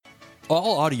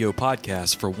All audio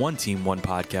podcasts for One Team, One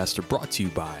Podcast are brought to you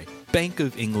by Bank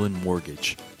of England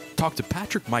Mortgage. Talk to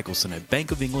Patrick Michelson at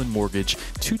Bank of England Mortgage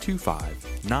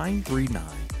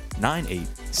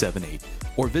 225-939-9878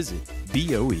 or visit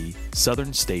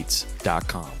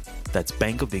boesouthernstates.com. That's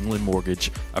Bank of England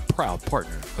Mortgage, a proud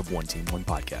partner of One Team, One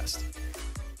Podcast.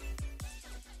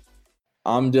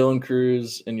 I'm Dylan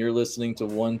Cruz, and you're listening to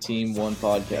One Team, One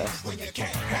Podcast.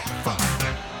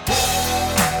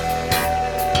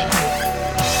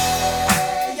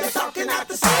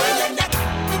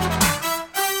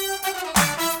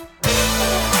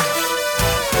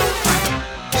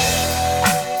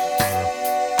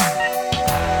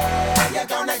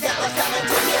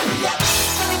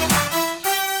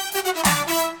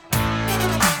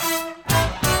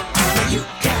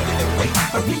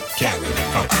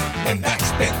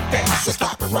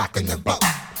 Rocking the boat.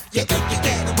 You think you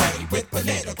get away with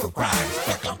political crimes,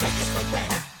 but don't take us for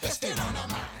granted. They're still on our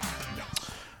mind.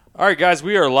 All right, guys,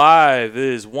 we are live. It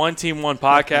is One Team, One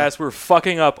Podcast. We're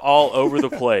fucking up all over the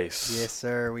place. Yes,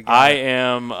 sir. We got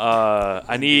I'm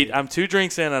 2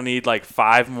 drinks in. I need like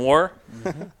 5 more.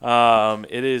 Mm-hmm.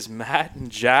 It is Matt and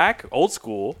Jack, old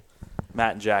school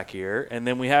Matt and Jack here. And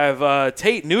then we have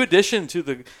Tate, new addition to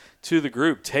the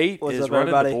group. Tate What's is up, running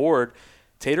everybody? the board.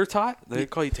 Tater Tot? They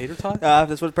call you Tater Tot?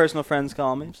 that's what personal friends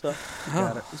call me. So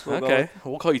got it. That's what we'll go Okay. with.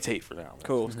 We'll call you Tate for now.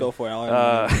 Cool. Let's go for it.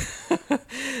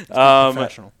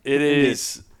 Professional. It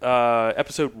is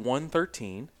episode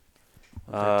 113.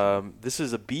 This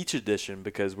is a beach edition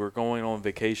because we're going on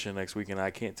vacation next week, and I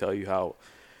can't tell you how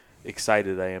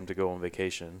excited I am to go on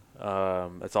vacation.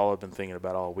 That's all I've been thinking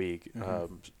about all week.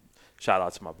 Mm-hmm. Shout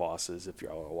out to my bosses if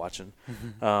y'all are watching.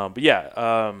 But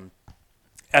yeah,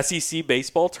 SEC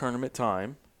baseball tournament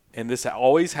time, and this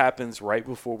always happens right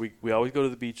before we always go to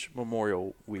the beach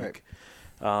Memorial Week.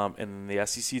 Right. And the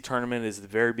SEC tournament is the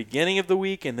very beginning of the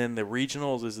week, and then the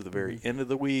regionals is the very end of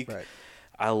the week. Right.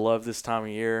 I love this time of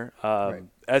year.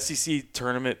 SEC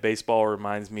tournament baseball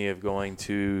reminds me of going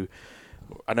to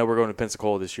 – I know we're going to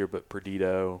Pensacola this year, but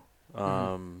Perdido,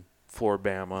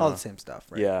 Floribama. All the same stuff,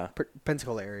 right? Yeah.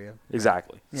 Pensacola area.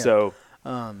 Exactly. Yeah. So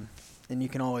And you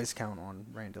can always count on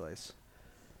rain delays.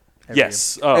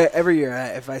 yes. Every year,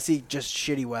 if I see just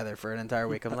shitty weather for an entire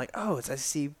week, I'm like, oh, it's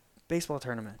SEC baseball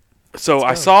tournament. So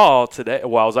I saw today –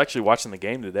 well, I was actually watching the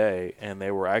game today, and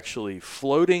they were actually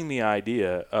floating the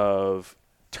idea of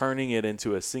turning it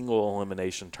into a single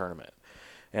elimination tournament.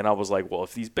 And I was like, well,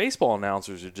 if these baseball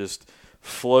announcers are just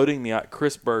floating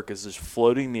Chris Burke is just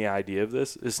floating the idea of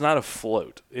this. It's not a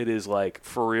float. It is like,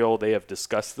 for real, they have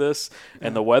discussed this,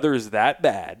 and the weather is that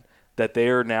bad that they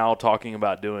are now talking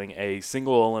about doing a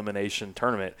single elimination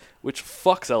tournament, which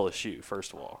fucks LSU,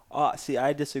 first of all. See,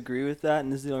 I disagree with that,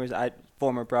 and this is the only reason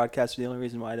former broadcaster, the only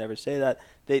reason why I'd ever say that.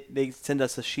 They send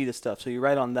us a sheet of stuff, so you're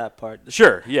right on that part.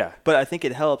 Sure, yeah. But I think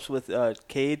it helps with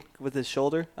Cade with his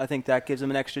shoulder. I think that gives him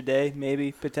an extra day,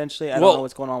 maybe, potentially. I don't know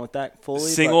what's going on with that fully.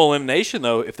 Single elimination,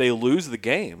 though, if they lose the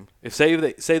game, say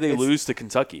they lose to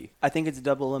Kentucky. I think it's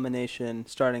double elimination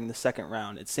starting the second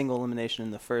round. It's single elimination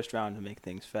in the first round to make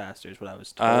things faster is what I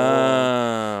was told.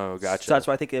 Oh, gotcha. So that's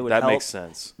why I think it would help. That makes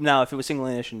sense. Now, if it was single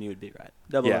elimination, you would be right.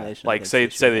 Double elimination. Like say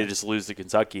they just lose to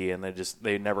Kentucky and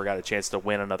they never got a chance to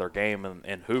win another game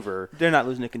in Hoover. They're not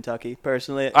losing to Kentucky,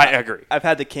 personally. I agree. I've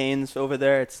had the Canes over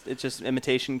there. It's just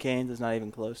imitation Canes. It's not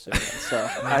even close to it. So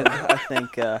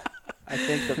I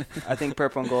think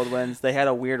Purple and Gold wins. They had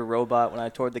a weird robot when I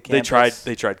toured the campus.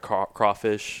 They tried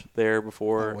crawfish there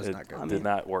before. That was not good. It did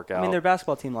not work out. I mean, their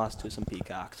basketball team lost to some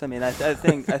peacocks. I mean, I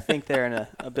think they're in an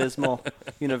abysmal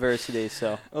university.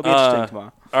 So it'll be interesting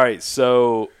tomorrow. All right,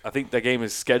 so I think that game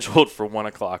is scheduled for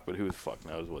 1:00, but who the fuck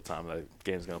knows what time that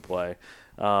game's going to play.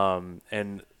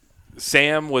 And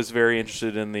Sam was very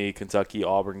interested in the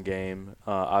Kentucky-Auburn game.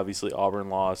 Obviously, Auburn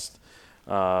lost.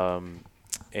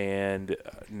 And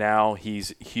now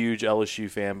he's a huge LSU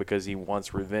fan because he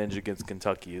wants revenge against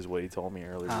Kentucky is what he told me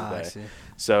earlier today. I see.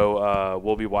 So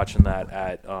we'll be watching that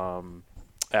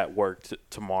at work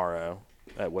tomorrow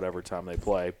at whatever time they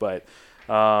play. But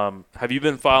have you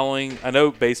been following – I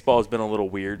know baseball has been a little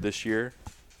weird this year.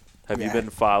 Have you been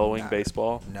following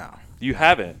baseball? No. You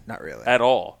haven't? Not really. At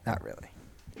all? Not really.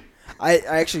 I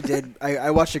actually did.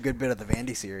 I watched a good bit of the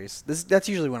Vandy series. That's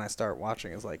usually when I start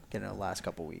watching. Is like last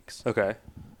couple weeks. Okay.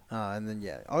 And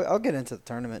then I'll get into the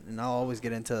tournament, and I'll always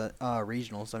get into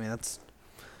regionals. I mean, that's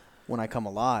when I come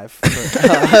alive.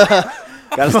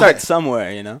 Got to start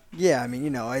somewhere, Yeah, I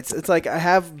mean, it's like I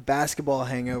have basketball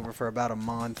hangover for about a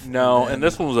month. No, and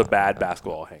this one was a bad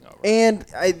basketball hangover. And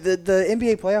the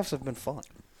NBA playoffs have been fun,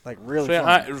 like really fun.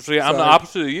 I'm the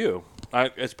opposite of you.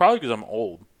 It's probably because I'm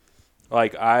old.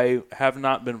 Like, I have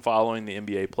not been following the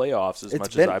NBA playoffs as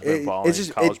much as I've been following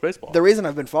college baseball. The reason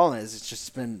I've been following it is it's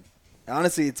just been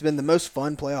honestly, it's been the most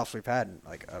fun playoffs we've had in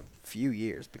like a few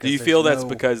years. Do you feel that's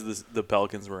because the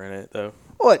Pelicans were in it though?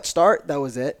 Well, at start that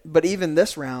was it, but even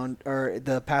this round or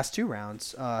the past 2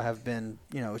 rounds have been,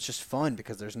 it's just fun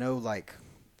because there's no like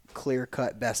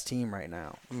clear-cut best team right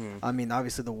now. I mean,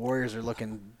 obviously the Warriors are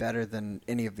looking better than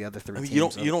any of the other 3 teams.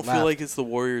 You don't feel like it's the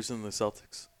Warriors and the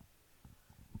Celtics?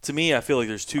 To me, I feel like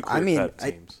there's 2 clear-cut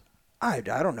teams. I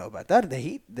don't know about that. The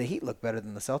Heat look better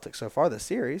than the Celtics so far this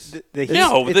series. It's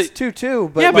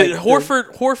 2-2, but yeah, but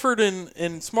Horford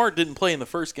and Smart didn't play in the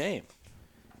first game.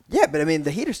 Yeah, but I mean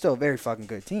the Heat are still a very fucking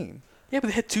good team. Yeah, but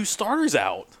they had 2 starters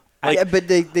out. But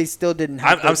they still didn't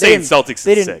have. I'm saying Celtics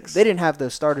in 6. They didn't have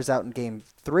those starters out in Game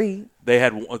 3. They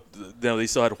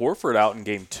still had Horford out in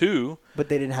Game 2. But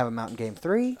they didn't have him out in Game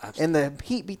 3. And the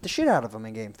Heat beat the shit out of them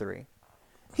in Game 3.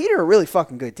 Heat are a really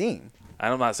fucking good team.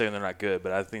 I'm not saying they're not good,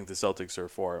 but I think the Celtics are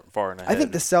far and ahead. I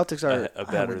think the Celtics are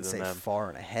better than them. Far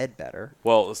and ahead better.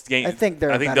 Well, I think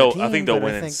they're. I think they'll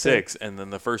win in 6, and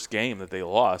then the first game that they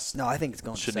lost. No, I think it's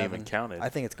going to 7. Shouldn't even count it. I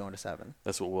think it's going to 7.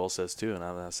 That's what Will says too, and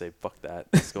I'm gonna say fuck that.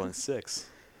 It's going 6.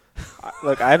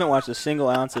 Look, I haven't watched a single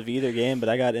ounce of either game, but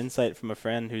I got insight from a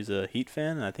friend who's a Heat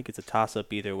fan, and I think it's a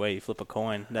toss-up either way. You flip a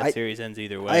coin, that series ends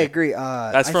either way. I agree.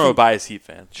 That's from a biased Heat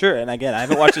fan. Sure, and again, I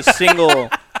haven't watched a single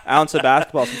ounce of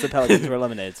basketball since the Pelicans were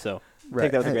eliminated, so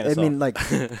take that with a grain of salt. I mean, like,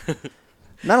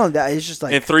 not only that, it's just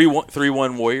like and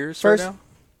 3-1 Warriors first, right now.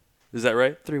 Is that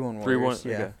right? 3-1 Warriors. 3-1.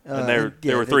 Yeah. Okay. And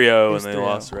they were 3-0 and they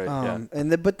lost, right?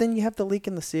 Yeah. But then you have the leak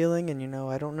in the ceiling, and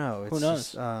I don't know. It's who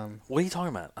knows? Just, what are you talking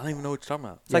about? I don't even know what you're talking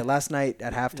about. Yeah, last night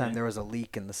at halftime there was a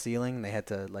leak in the ceiling. They had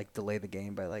to delay the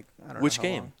game by I don't know. Which how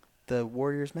game? long. The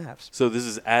Warriors Mavs. So this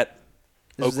is at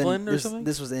Oakland or something?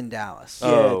 This was in Dallas.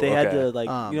 Yeah, they had to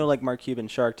like Mark Cuban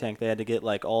Shark Tank. They had to get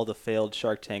like all the failed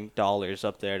Shark Tank dollars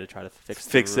up there to try to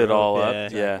fix it all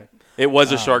up. Yeah. It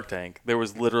was a Shark Tank. There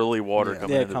was literally water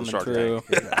coming into the Shark Tank.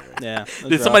 Yeah.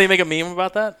 Did somebody make a meme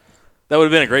about that? That would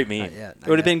have been a great meme. It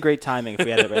would have been great timing if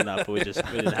we had it written up, but we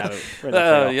didn't have it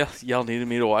written up. Y'all needed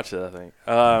me to watch it, I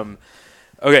think.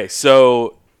 Okay,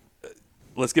 so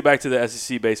let's get back to the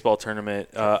SEC baseball tournament.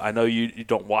 I know you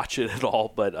don't watch it at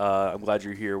all, but I'm glad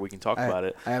you're here. We can talk about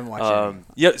it. I haven't watched it.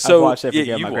 Yeah, so I've watched it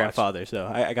for my grandfather, so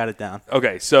I got it down.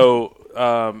 Okay, so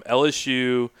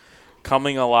LSU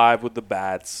coming alive with the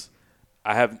bats.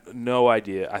 I have no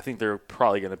idea. I think they're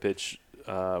probably going to pitch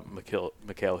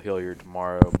Mikhail Hilliard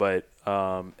tomorrow, but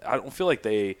I don't feel like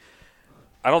I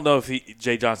don't know if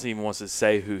Jay Johnson even wants to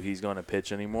say who he's going to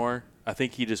pitch anymore. I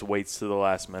think he just waits to the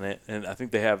last minute, and I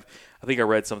think I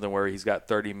read something where he's got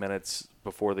 30 minutes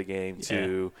before the game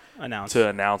to announce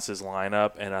his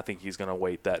lineup, and I think he's going to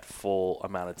wait that full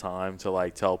amount of time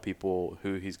to tell people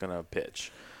who he's going to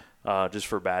pitch, just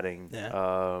for batting.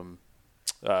 Yeah.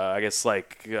 I guess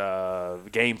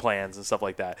game plans and stuff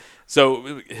like that.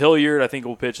 So Hilliard, I think,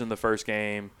 will pitch in the first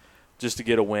game just to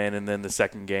get a win, and then the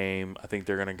second game, I think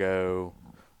they're going to go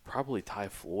probably Ty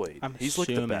Floyd. He's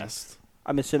looked the best.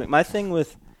 I'm assuming. My thing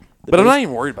with but I'm not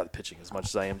even worried about the pitching as much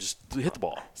as I am just hit the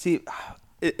ball. See,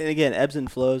 and again, ebbs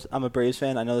and flows. I'm a Braves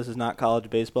fan. I know this is not college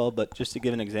baseball, but just to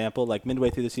give an example, midway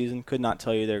through the season, could not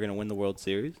tell you they're going to win the World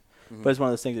Series. Mm-hmm. But it's one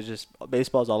of those things that just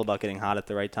baseball is all about getting hot at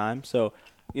the right time. So,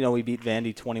 we beat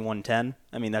Vandy 21-10.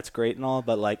 I mean, that's great and all,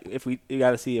 but you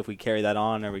got to see if we carry that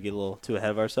on or we get a little too ahead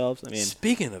of ourselves. I mean,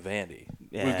 speaking of Vandy,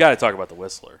 we've got to talk about the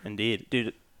Whistler. Indeed,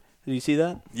 dude. Did you see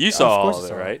that? You saw all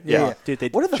of it, right? Yeah. Dude,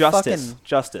 what are the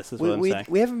justice is what I'm saying.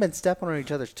 We haven't been stepping on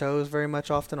each other's toes very much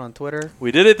often on Twitter.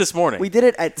 We did it this morning. We did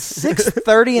it at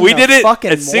 6:30 in we did it fucking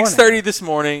at 6:30 this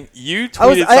morning. You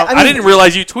tweeted something. I didn't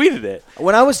realize you tweeted it.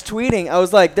 When I was tweeting, I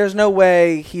was like, there's no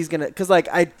way he's going to – because,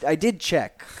 I did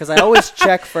check. Because I always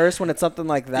check first when it's something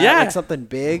like that, something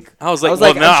big. I was like,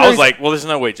 there's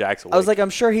no way Jack's will. I was like, I'm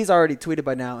sure he's already tweeted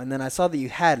by now. And then I saw that you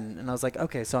hadn't, and I was like,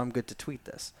 okay, so I'm good to tweet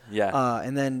this. Yeah.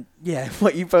 And then,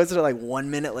 what you posted it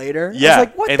 1 minute later. Yeah. I was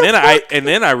like, what the fuck? And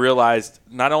then I realized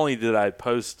not only did I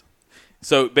post –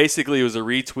 so basically it was a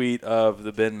retweet of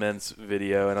the Ben Mintz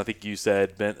video, and I think you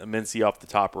said Mincy off the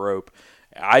top rope.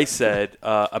 I said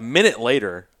a minute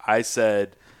later, I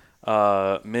said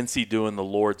Mincy doing the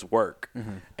Lord's work.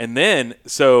 Mm-hmm. And then,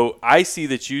 so I see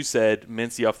that you said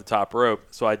Mincy off the top rope,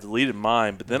 so I deleted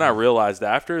mine. But then I realized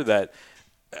after that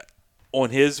on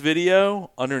his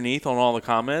video, underneath on all the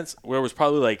comments, there was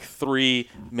probably 3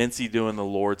 Mincy doing the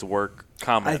Lord's work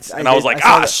comments. I was like,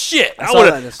 shit. I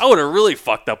would have really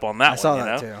fucked up on that one.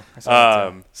 I saw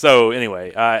that too. So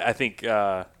anyway, I think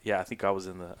I think I was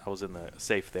in the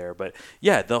safe there. But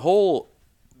yeah,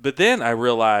 but then I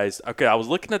realized, okay, I was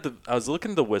looking at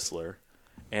the Whistler,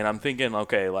 and I'm thinking,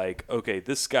 okay,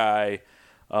 this guy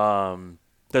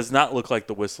does not look like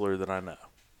the Whistler that I know.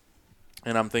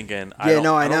 And I'm thinking, I don't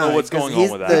know what's going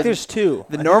on with I think that. there's two.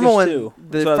 The I think normal there's one, two.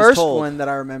 the That's what I was first told. one that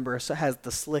I remember has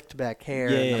the slicked back hair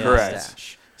and the Correct.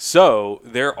 mustache. So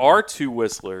there are two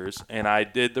Whistlers, and I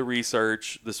did the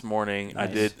research this morning.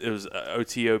 Nice. It was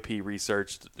OTOP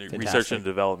research and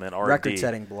development, R&D.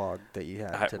 Record-setting blog that you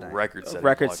had today. Record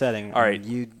setting. All right.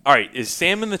 All right. Is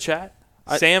Sam in the chat?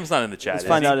 Sam's not in the chat. Let's is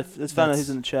find he? out who's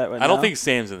in the chat right now. I don't think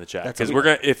Sam's in the chat That's because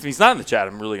okay. if he's not in the chat,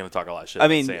 I'm really gonna talk a lot of shit. I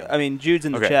about Sam. mean, Jude's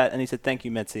in the Okay. chat, and he said, "Thank you,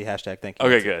 Mitzi." Hashtag thank you.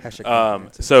 Okay, Mitzi. good. Hashtag thank you,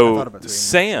 Mitzi. I So thought about doing that.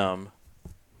 Sam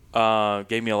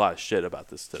gave me a lot of shit about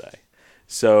this today.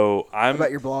 So I'm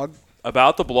About your blog?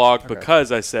 about the blog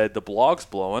because I said the blog's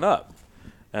blowing up.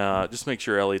 Just make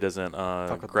sure Ellie doesn't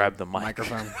grab the mic.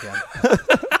 Microphone.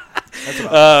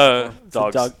 Yeah.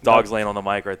 Dog's laying on the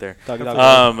mic right there.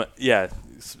 Dog. Yeah.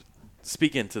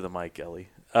 Speak into the mic, Ellie.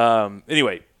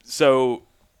 Anyway, so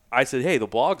I said, hey, the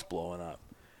blog's blowing up.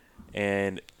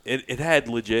 And it had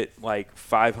legit like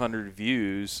 500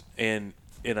 views in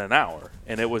an hour.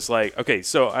 And it was like, okay,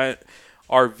 so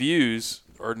our views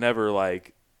are never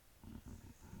like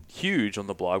huge on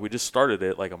the blog. We just started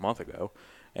it like a month ago.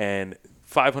 And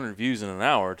 500 views in an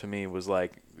hour to me was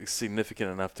like significant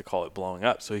enough to call it blowing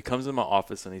up. So he comes in my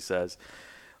office and he says,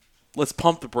 let's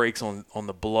pump the brakes on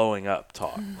the blowing up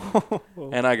talk.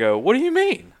 And I go, what do you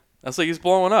mean? I was like, he's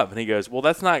blowing up. And he goes, well,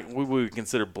 that's not what we would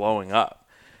consider blowing up.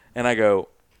 And I go,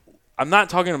 I'm not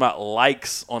talking about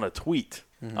likes on a tweet.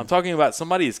 I'm talking about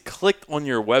somebody has clicked on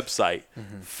your website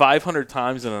 500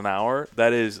 times in an hour.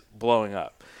 That is blowing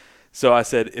up. So I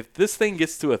said, if this thing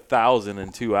gets to 1,000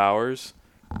 in 2 hours,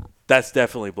 that's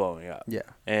definitely blowing up. Yeah.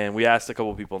 And we asked a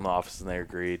couple people in the office, and they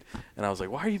agreed. And I was like,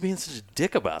 why are you being such a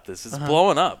dick about this? It's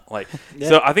blowing up. Like,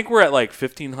 So I think we're at like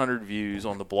 1,500 views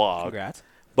on the blog. Congrats.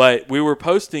 But we were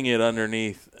posting it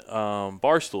underneath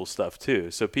Barstool stuff,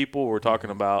 too. So people were talking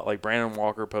about, like Brandon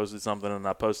Walker posted something, and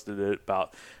I posted it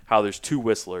about how there's two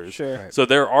Whistlers. Sure. Right. So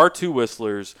there are two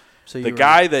Whistlers. So you The were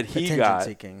guy that he attention got,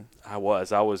 seeking. I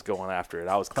was going after it.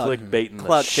 I was clickbaiting the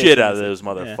Clout shit out of chasing. those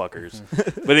Yeah.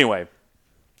 motherfuckers. But anyway,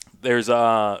 there's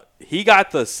he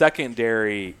got the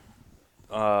secondary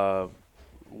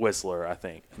Whistler, I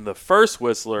think. And the first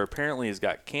Whistler apparently has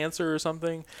got cancer or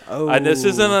something. Oh. This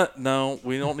isn't no.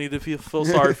 We don't need to feel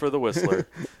sorry for the Whistler.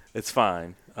 It's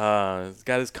fine. He's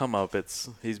got his come up.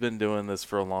 He's been doing this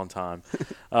for a long time.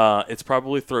 It's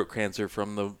probably throat cancer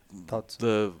from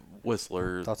the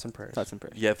Whistler. Thoughts and prayers. Thoughts and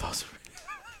prayers. Yeah, thoughts.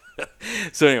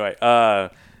 So anyway,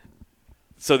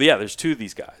 there's two of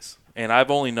these guys, and I've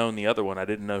only known the other one. I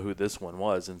didn't know who this one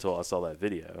was until I saw that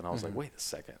video, and I was like, wait a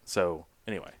second. So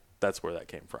anyway, that's where that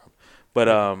came from. But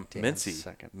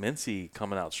Mincy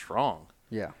coming out strong,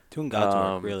 Yeah. Doing God's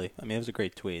work, really. I mean, it was a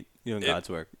great tweet. Doing God's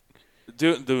work.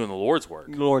 doing the Lord's work.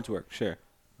 Lord's work, sure.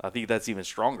 I think that's even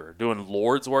stronger. Doing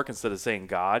Lord's work instead of saying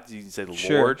God, you say the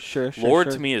Sure, Lord. sure, Lord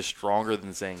sure. to me is stronger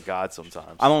than saying God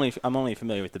sometimes. I'm only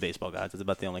familiar with the baseball gods. It's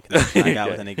about the only connection I got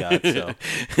with any god. So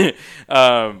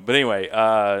But anyway,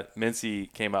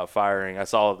 Mincy came out firing. I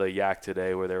saw the Yak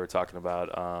today where they were talking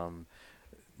about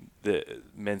the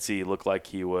Mincy looked like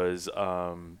he was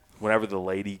whenever the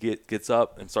lady gets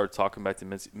up and starts talking back to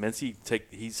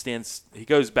Mincy, he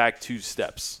goes back 2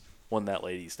 steps when that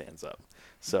lady stands up.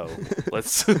 So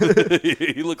let's.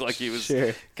 He looked like he was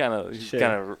Sure. kind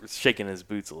of shaking his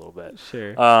boots a little bit.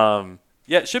 sure.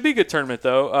 Yeah, it should be a good tournament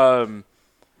though.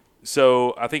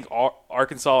 So I think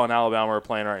Arkansas and Alabama are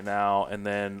playing right now, and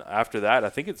then after that, I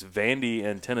think it's Vandy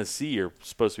and Tennessee are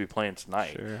supposed to be playing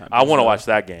tonight. Sure, I want to so. watch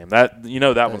that game. That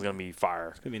one's gonna be fire.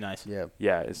 It's gonna be nice. Yeah.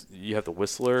 Yeah, you have the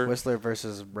Whistler. Whistler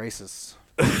versus racists.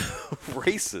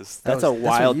 Racist. That's That a was-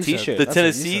 wild what you said. T-shirt. The That's what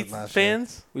you Tennessee said last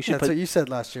fans. We should That's what put you said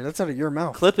last year. That's out of your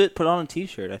mouth. clip it, put it on a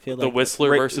T-shirt. I feel like The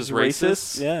Whistler versus is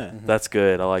racists? Yeah, That's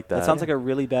good. I like that. that sounds like a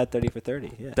really bad 30 for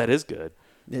 30. Yeah. That is good.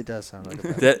 It does sound like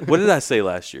that. What did I say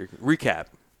last year? Recap.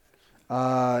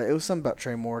 It was something about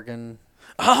Trey Morgan.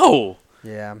 Oh,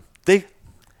 Yeah. they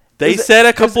said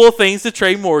a couple of things to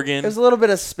Trey Morgan. It was a little bit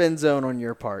of spin zone on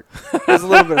your part. It was a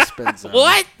little bit of spin zone.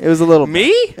 What? It was a little Me?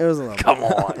 bit. It was a little Come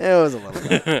bit. on. It was a little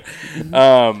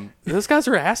bit. Those guys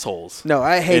are assholes. No,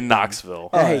 I hate in them. Knoxville.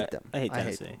 I hate them. I hate I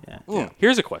hate Tennessee. Yeah.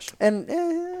 Here's a question.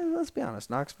 And let's be honest,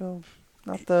 Knoxville,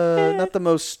 not the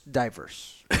most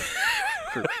diverse.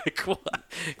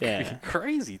 Yeah.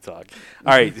 Crazy talk.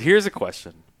 All right, here's a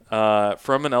question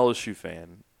from an LSU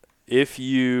fan. If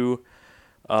you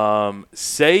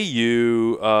say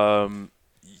you're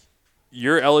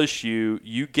LSU,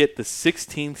 you get the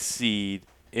 16th seed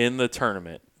in the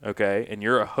tournament, okay, and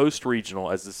you're a host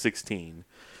regional as the 16.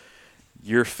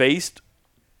 You're faced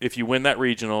if you win that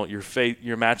regional,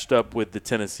 you're matched up with the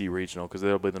Tennessee regional because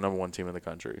they'll be the number 1 team in the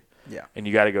country. Yeah. And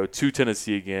you got to go to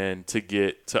Tennessee again to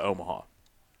get to Omaha.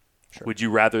 Sure. Would you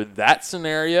rather that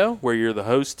scenario where you're the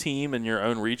host team in your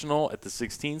own regional at the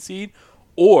 16 seed,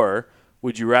 or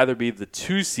would you rather be the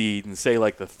 2 seed and say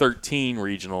like the 13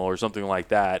 regional or something like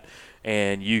that,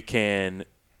 and you can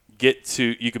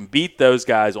beat those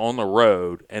guys on the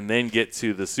road and then get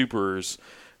to the Supers,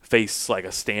 face like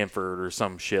a Stanford or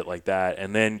some shit like that,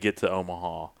 and then get to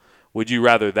Omaha? Would you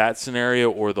rather that scenario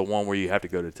or the one where you have to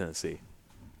go to Tennessee?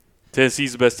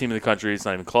 Tennessee's the best team in the country. It's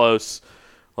not even close.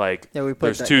 Like, Yeah, we put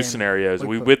there's that 2 game- scenarios. we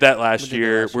We put- did that we last did that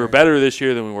year. last We were year. better this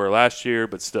year than we were last year,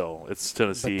 but still, it's But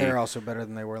Tennessee. they're also better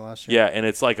than they were last year. Yeah, and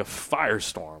it's like a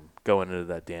firestorm going into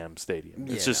that damn stadium.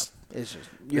 Yeah, It's just it's just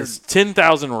you're, it's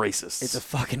 10,000 racists. it's a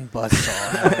fucking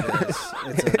buzzsaw.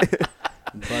 It's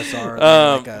a buzzsaw.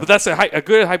 Like But that's a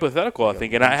good hypothetical, I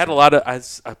think. And I had a lot of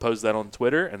I posed that on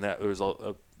Twitter, and that there was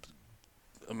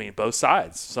both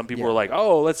sides. Some people Yeah. were like,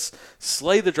 "Oh, let's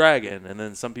slay the dragon," and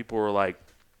then some people were like,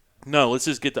 "No, let's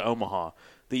just get to Omaha.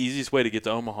 The easiest way to get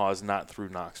to Omaha is not through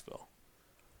Knoxville."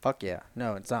 fuck yeah.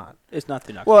 No, it's not. It's not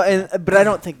the Knoxville. Well, but I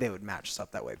don't think they would match us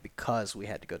up that way because we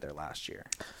had to go there last year.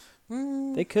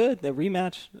 They could. They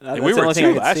rematch. And That's we the were only thing I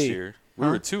 2 could last see. year. We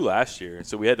were 2 last year,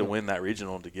 so we had to win that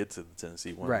regional to get to the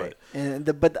Tennessee one. Right.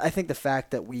 But I think the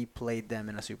fact that we played them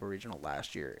in a super regional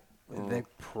last year, they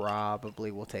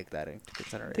probably will take that into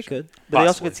consideration. They could. But they also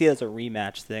Possibly. could see it as a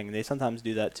rematch thing. They sometimes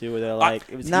do that too, where they're like,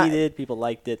 it was Not- heated, people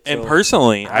liked it. And so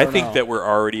personally, I I don't think know. that we're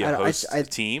already I a don't- host I-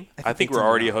 team. I I think think it's we're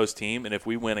already a enough. host team, and if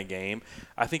we win a game,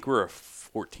 I think we're a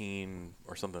 14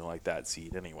 or something like that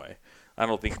seed anyway. I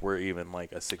don't think we're even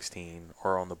like a 16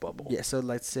 or on the bubble. Yeah, so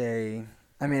let's say,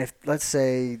 let's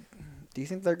say, do you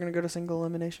think they're going to go to single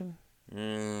elimination?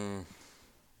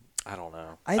 I don't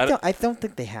know. I don't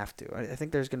think they have to. I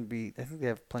think there's going to be. I think they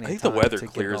have plenty. I think of the time weather to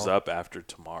get clears all- up after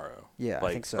tomorrow. Yeah, I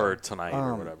like, think so. or tonight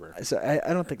or whatever. So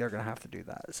I don't think they're going to have to do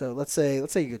that. So let's say you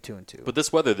go 2-2. But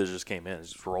this weather that just came in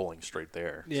is just rolling straight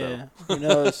there. Yeah. So. Who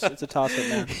knows? It's a toss-up,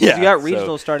 man. 'Cause Yeah, you got so-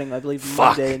 regionals starting, I believe,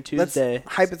 Fuck. Monday and Let's Tuesday.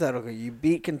 hypothetically, you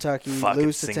beat Kentucky, Fucking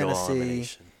lose to single Tennessee,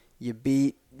 elimination. you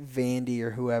beat Vandy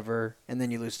or whoever, and then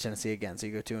you lose to Tennessee again. So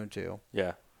you go 2-2.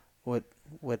 Yeah. What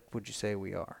would you say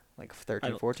we are? Like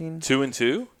 13, I- 14? 2-2.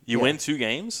 You Yeah. win 2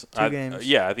 games. games.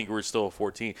 Yeah, I think we're still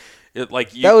 14.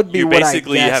 Like you, That would be you what I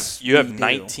basically guess you have we do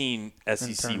 19 in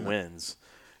SEC tournament. wins.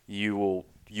 You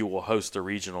will host a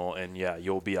regional, and yeah,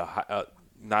 you'll be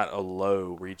not a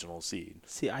low regional seed.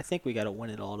 See, I think we got to win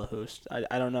it all to host.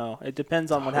 I don't know. It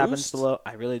depends on what happens Host? below.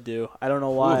 I really do. I don't know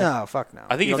why. No, fuck no.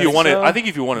 I think You if don't you think won it, so? I think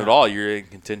if you won it all, you're in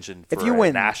contention for If you a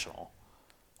win- national.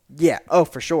 Yeah. Oh,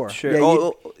 for sure. Sure. Yeah,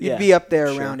 Oh, you'd yeah. be up there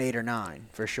Sure. around 8 or 9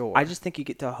 for sure. I just think you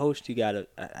get to host. You got to.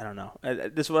 I don't know.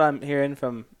 This is what I'm hearing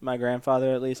from my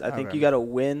grandfather. At least I think Okay. you got to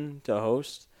win to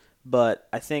host. But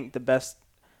I think the best.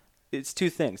 It's 2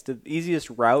 things. The easiest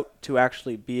route to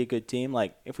actually be a good team,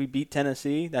 like if we beat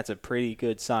Tennessee, that's a pretty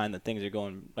good sign that things are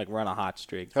going like we're on a hot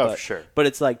streak. Oh, but, for sure. But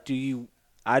it's like, do you?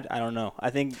 I don't know. I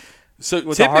think So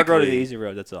with the hard road or the typically- easy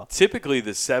road, that's all. Typically,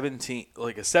 the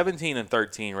 17 and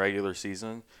 13 regular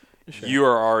season, you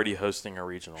are already hosting a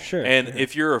regional. Sure. And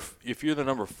if you're the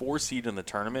number 4 seed in the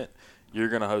tournament, you're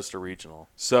going to host a regional.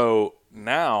 So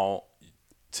now,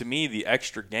 to me, the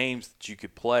extra games that you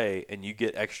could play and you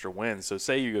get extra wins. So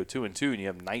say you go 2-2 and you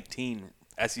have 19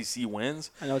 SEC wins.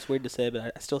 I know it's weird to say,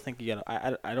 but I still think you got.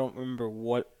 I don't remember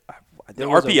what. The there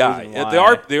was a RPI, reason the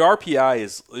why. RPI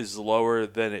is lower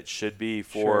than it should be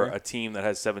for Sure. a team that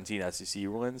has 17 SEC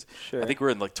wins. Sure. I think we're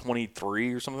in like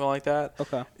 23 or something like that.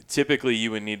 Okay. Typically,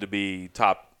 you would need to be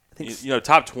top, think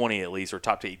top 20 at least, or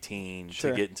top 18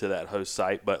 Sure. to get into that host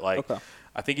site. But like, Okay.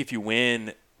 I think if you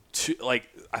win,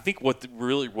 I think what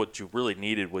you really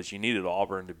needed was you needed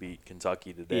Auburn to beat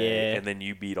Kentucky today, Yeah. and then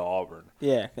you beat Auburn.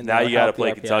 Yeah. and Now that would you got to help the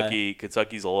play RPI. Kentucky.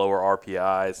 Kentucky's a lower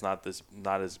RPI. It's not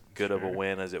as good of a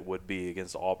win as it would be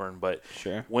against Auburn. But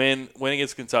Sure. win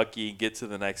against Kentucky, get to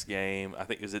the next game. I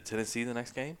think is it Tennessee the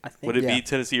next game? I think- Would it Yeah. be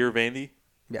Tennessee or Vandy?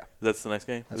 Yeah. That's the next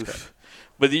game. That's Oof. correct.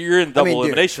 But you're in double dude,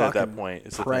 elimination at that fucking point.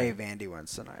 It's the Pray thing. Vandy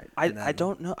wins tonight. I And then-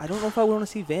 don't know. I don't know if I want to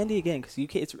see Vandy again because you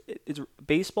can't. It's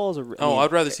baseball is a. Oh,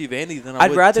 I'd rather see Vandy than I I'd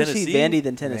would rather Tennessee. see Vandy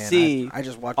than Man, Tennessee. I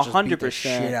just watched us beat the 100%.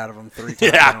 shit out of them 3 times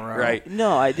Yeah, in a row. right.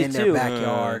 No, I did in too. their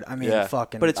backyard. I mean, Yeah.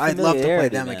 fucking. But it's I'd love to play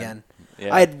familiarity, them man. again.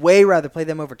 Yeah. I'd way rather play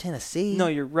them over Tennessee. No,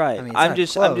 you're right. I mean, it's I'm not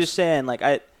just close. saying, like,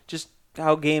 I just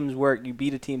how games work. You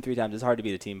beat a team 3 times. It's hard to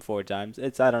beat a team 4 times.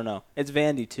 I don't know. It's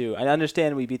Vandy too. I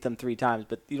understand we beat them 3 times,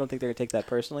 but you don't think they're gonna take that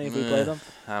personally if we play them?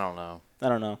 I don't know. I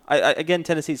don't know. Again,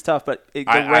 Tennessee's tough, but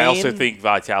I also think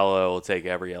Vitalo will take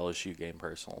every LSU game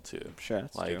personal too. Sure,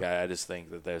 that's like true. I just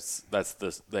think that that's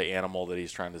the animal that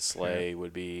he's trying to slay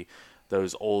would be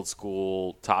those old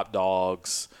school top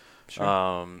dogs. Sure.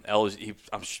 LSU.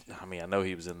 I know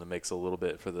he was in the mix a little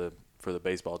bit for the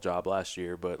baseball job last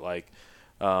year, but like.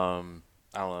 I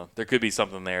don't know. There could be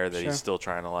something there that he's still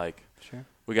trying to like. Sure.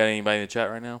 We got anybody in the chat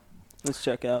right now? Let's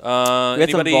check out. We got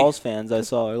some Vols fans I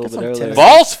saw a little bit earlier.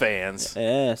 Vols fans?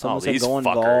 Yeah, someone said these going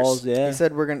fuckers. Vols. Yeah. He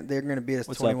said they're gonna beat us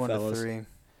What's up, 21-3.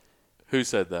 Who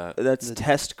said that? That's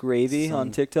Test Gravy on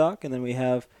TikTok, and then we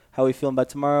have how we feeling about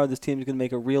tomorrow. This team's gonna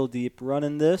make a real deep run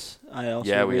in this. I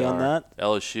also agree on that.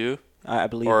 LSU? I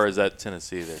believe. Or is that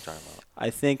Tennessee they're talking about? I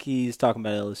think he's talking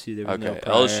about LSU. There was no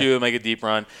prior. LSU make a deep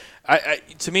run.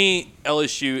 To me,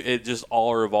 LSU, it just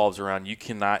all revolves around you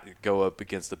cannot go up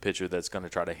against a pitcher that's going to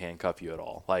try to handcuff you at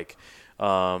all. Like,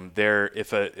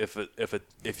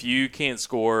 if you can't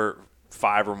score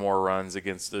 5 or more runs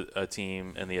against a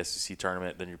team in the SEC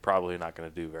tournament, then you're probably not going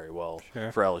to do very well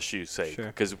for LSU's sake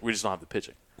because we just don't have the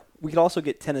pitching. We could also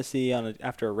get Tennessee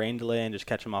after a rain delay and just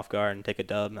catch them off guard and take a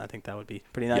dub. I think that would be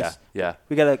pretty nice. Yeah.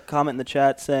 We got a comment in the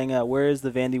chat saying, where is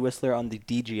the Vandy Whistler on the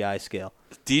DGI scale?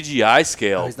 DGI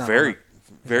scale,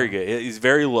 very good. He's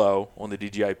very low on the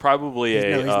DGI. Probably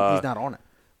he's not on it.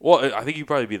 Well, I think he'd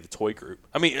probably be the toy group.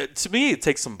 I mean, to me, it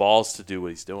takes some balls to do what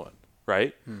he's doing,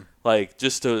 right? Like,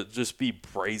 just to be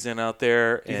brazen out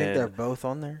there. Do you think they're both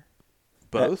on there?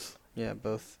 Both? Yeah,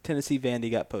 both. Tennessee Vandy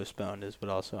got postponed is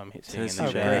what also I'm seeing Tennessee in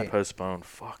the chat. postponed.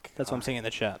 Fuck. That's what I'm seeing in the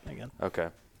chat again. Okay.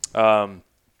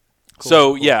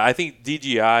 Cool. Yeah, I think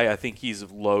DGI, I think he's a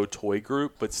low toy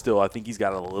group, but still I think he's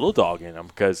got a little dog in him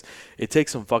because it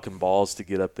takes some fucking balls to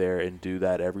get up there and do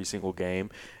that every single game.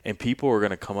 And people are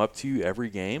going to come up to you every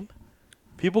game.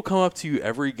 People come up to you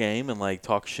every game and like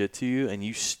talk shit to you, and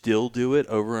you still do it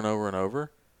over and over and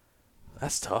over.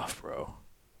 That's tough, bro.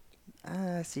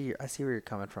 I see where you're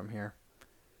coming from here.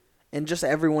 And just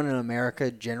everyone in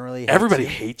America generally Everybody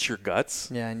hates your guts.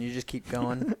 Yeah, and you just keep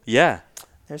going. Yeah.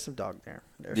 There's some dog there.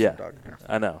 Some dog there.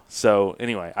 I know. So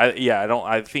anyway,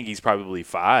 I think he's probably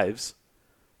 5s,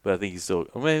 but I think he's still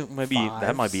maybe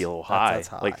that might be a little high. That's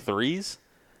high. Like 3s?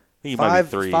 I think he might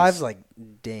be 3s. 5's like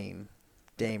Dame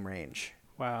range.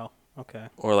 Wow. Okay.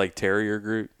 Or like Terrier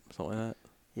group, something like that.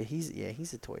 Yeah,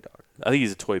 he's a toy dog. I think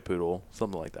he's a toy poodle,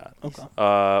 something like that. Okay.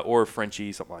 Or a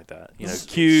Frenchie, something like that. You know,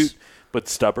 cute but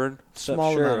stubborn.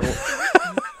 Small Sure. amount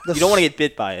You don't want to get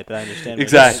bit by it, but I understand. what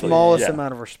Exactly. you're saying. smallest Yeah.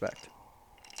 amount of respect.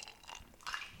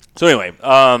 So anyway,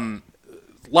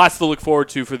 lots to look forward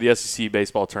to for the SEC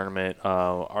baseball tournament.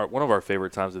 One of our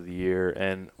favorite times of the year,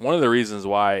 and one of the reasons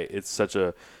why it's such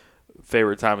a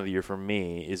favorite time of the year for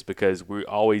me is because we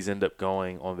always end up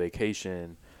going on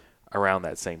vacation around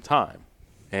that same time.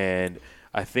 And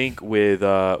I think with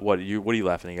what are you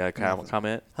laughing at? You got a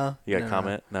comment? Huh? You got a No.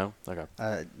 comment? No?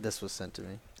 Okay. This was sent to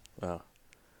me. Oh.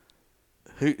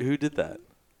 Who did that?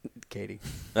 Katie.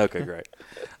 Okay, great.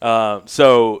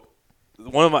 So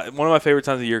one of my favorite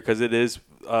times of the year because it is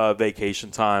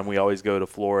vacation time. We always go to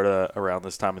Florida around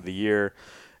this time of the year,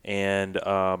 and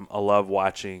I love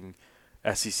watching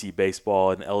SEC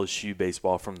baseball and LSU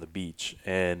baseball from the beach.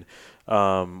 And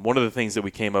one of the things that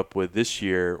we came up with this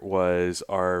year was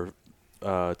our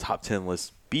top 10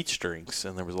 list beach drinks,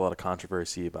 and there was a lot of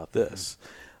controversy about this.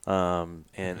 And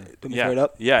throw it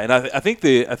up? Yeah, and I think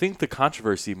the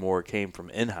controversy more came from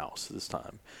in-house this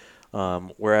time.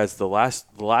 Whereas the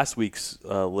last week's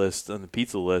list and the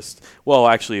pizza list, well,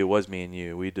 actually, it was me and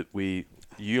you.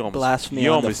 You almost Blasphemy you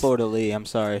on the almost, Florida Lee. I'm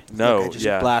sorry. No, Okay, just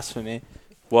yeah. blasphemy.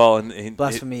 Well, and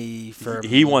Blasphemy for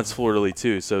he wants Fleur de Lis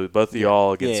too, so both of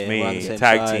y'all against we're on the me, same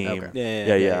tag side. team.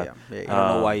 Okay. Yeah. I don't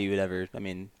know why you would ever. I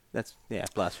mean, that's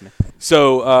blasphemy.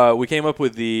 So we came up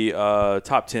with the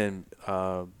top 10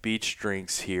 beach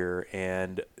drinks here,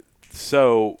 and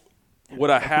so what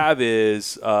I have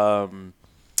is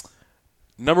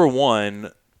number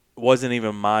one wasn't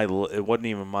even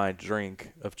my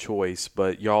drink of choice,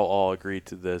 but y'all all agreed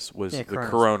to this was the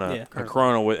Corona. Yeah. The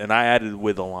Corona, and I added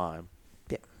with a lime.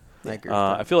 I agree.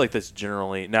 I feel like that's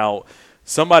generally now.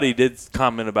 Somebody did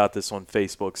comment about this on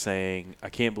Facebook saying, "I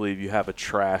can't believe you have a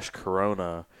trash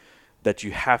Corona that you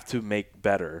have to make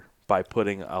better by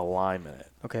putting a lime in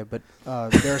it." Okay, but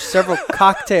there are several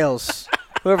cocktails.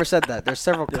 Whoever said that, there's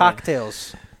several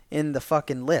cocktails in the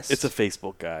fucking list. It's a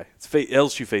Facebook guy. It's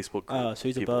LSU Facebook. Oh, so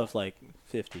he's people. above like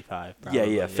 55. Yeah,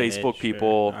 Probably. yeah. Facebook sure. people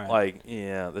All right. like,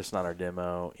 that's not our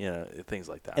demo. Things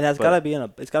like that. And that's But- gotta be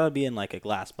it's gotta be in like a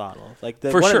glass bottle. Like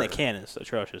the For one sure. in the can is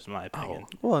atrocious in my opinion.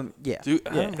 well, yeah. Dude,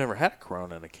 Yeah. I've never had a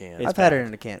Corona in a can. It's I've had bad. it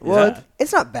in a can. It's Well, bad.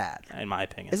 it's not bad. In my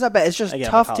opinion. It's not bad. It's just Again, I'm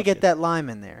a tough to college get kid. that lime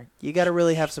in there. You got to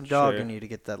really have some dog Sure. in you to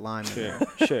get that lime in Sure.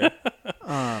 there. Sure.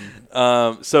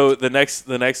 So the next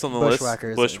on the Bushwhacker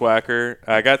list, is- Bushwhacker.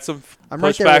 I got some I'm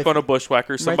right there pushback with on a you.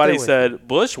 Bushwhacker. right Somebody there with said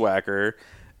Bushwhacker,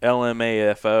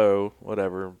 LMAFO,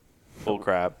 whatever, bull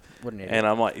crap. What an idiot. And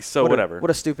I'm like, so What a- whatever.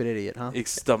 What a stupid idiot, huh?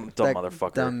 It's dumb that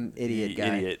motherfucker. dumb idiot You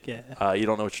guy. Idiot. Yeah. You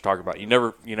don't know what you're talking about. You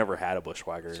never had a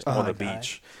Bushwhacker on the guy.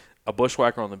 beach. A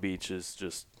Bushwhacker on the beach is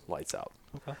just lights out.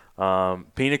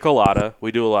 Pina colada.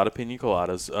 We do a lot of pina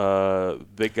coladas.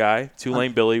 Big guy,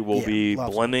 Tulane Billy will yeah, be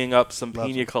loves blending up some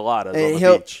Loves pina coladas And on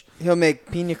the beach. he'll make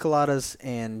pina coladas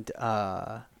and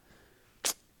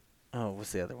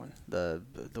what's the other one? The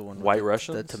one with White the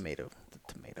Russians? tomato.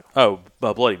 Oh,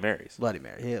 Bloody Marys. Bloody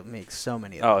Mary. He'll make so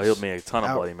many of Oh, those. he'll make a ton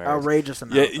of Bloody Marys. Outrageous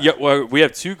amount. Yeah, of yeah. that. Well, we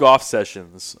have 2 golf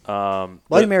sessions.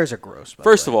 Bloody Marys are gross. By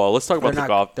First the of way. all, let's talk about They're the not-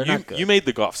 golf. they're You not good. you made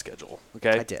the golf schedule,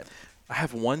 okay? I did. I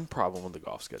have one problem with the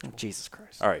golf schedule. Jesus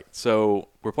Christ. All right, so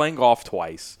we're playing golf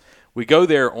twice. We go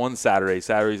there on Saturday.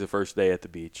 Saturday's the first day at the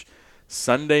beach.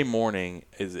 Sunday morning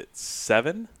is at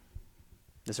 7,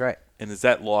 That's right. and is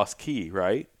that Lost Key,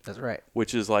 right? That's right.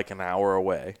 Which is like an hour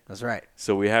away. That's right.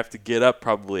 So we have to get up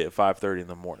probably at 5:30 in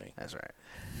the morning. That's right.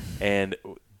 And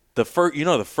the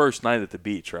first night at the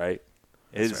beach, right?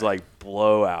 It's right. like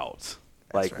blowout.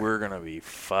 Like right. we're gonna be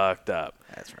fucked up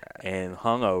That's right. and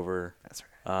hungover. That's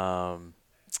right.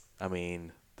 I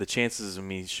mean, the chances of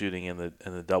me shooting in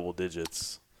the double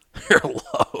digits are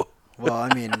low. Well,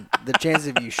 I mean, the chances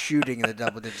of you shooting in the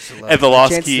double digits are low. At the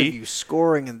Lost chances Key? of you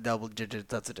scoring in the double digits,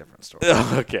 that's a different story.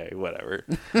 Okay, whatever.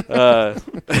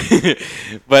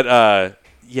 But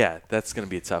yeah, that's gonna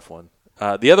be a tough one.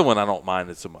 The other one I don't mind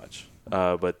it so much,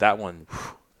 but that one,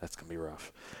 that's gonna be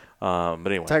rough. But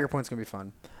anyway, Tiger Point's gonna be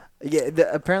fun. Yeah,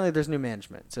 apparently there's new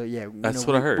management. So yeah, That's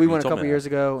what I heard. We You went a told me couple that. years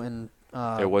ago, and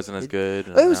it wasn't as good.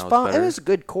 And It was now it's fun. It better. was a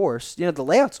good course. You know, the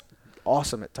layout's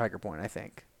awesome at Tiger Point, I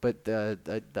think, but the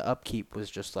upkeep was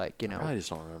just like I just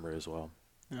don't remember as well.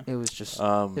 it was just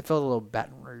All it felt a little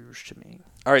Baton Rouge to me.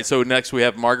 right, so next we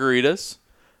have margaritas.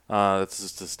 That's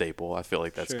just a staple. I feel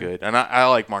like that's Sure. good, and I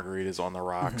like margaritas on the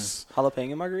rocks.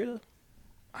 Jalapeno margarita?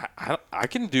 I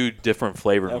can do different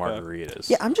flavored Okay. margaritas.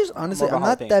 Yeah, I'm just honestly, more I'm of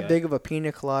a not jalapeno that guy. big of a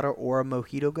pina colada or a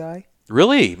mojito guy.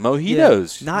 Really,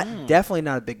 mojitos. Not definitely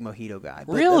not a big mojito guy.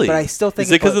 But, Really? but I still think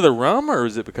is it because of the rum or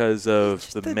is it because of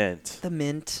Just the mint? the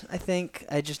mint. I think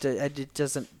it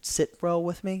doesn't sit well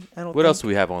with me. I don't. What think. else do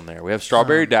we have on there? We have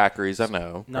strawberry daiquiris. I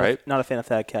know, right? Not a fan of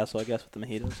Thad Castle, I guess, with the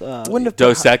mojitos. Wouldn't have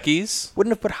Dos put hi- Equis,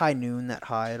 wouldn't have put High Noon that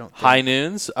high. I don't. Think. High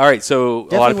Noons. All right, so a lot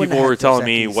Definitely of wouldn't people have were had telling Dos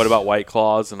me, Equis. what about White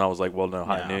Claws? And I was like, well, no,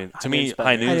 High No, Noon. To High me, Noon's better.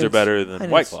 High Noons are better than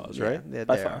White Claws, yeah, right? Yeah,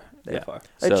 By they far. are. They Yeah. are.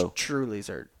 So- Truly's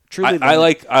are. I Truly,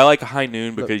 like a High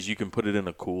Noon because you can put it in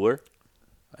a cooler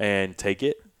and take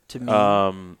it. to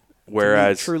me.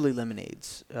 Whereas Truly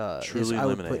lemonades. Truly I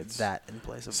would lemonades. put that in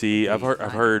place of. See, I've the heard High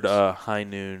heard Noons. High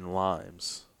Noon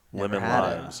limes, Never lemon had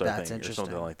it. limes, I That's think, or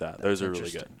something interesting. like that. That's Those are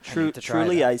really good. interesting. I need to try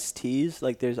Truly that. iced teas.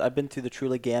 Like I've been through the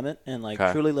Truly gamut, and like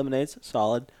Okay. Truly lemonades,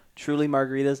 solid. Truly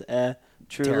margaritas,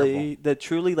 Truly Terrible. the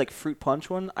Truly like fruit punch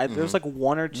one. There's like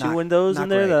one or two Not- windows not in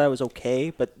there great. that I was okay,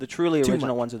 but the Truly Too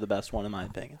original much. ones are the best one in my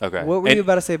opinion. Okay. What were And- you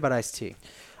about to say about iced tea?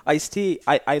 Iced tea,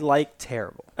 I like.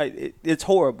 Terrible. It's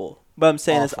horrible. But I'm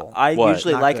saying is, Awful. I What?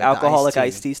 usually Not like good. The alcoholic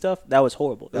iced iced tea. tea stuff. That was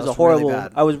horrible. It That was a was really horrible.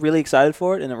 bad. I was really excited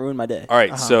for it, and it ruined my day. All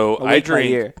right, so A I week, my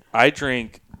year.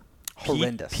 drink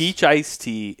Horrendous. peach iced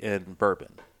tea and bourbon,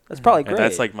 That's probably great. and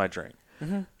that's like my drink.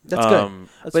 That's good.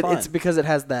 That's but fine. it's because it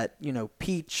has that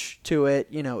peach to it.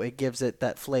 It gives it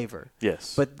that flavor.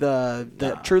 Yes, But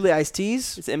the Truly iced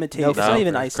teas, it's imitating. No, It's not no,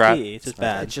 even iced crap. tea. It's just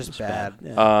bad. It's just bad.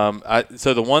 Yeah.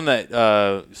 so the one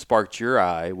that sparked your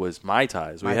eye was Mai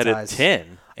Tais. We Mai had Tais. a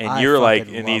 10, and I you're like,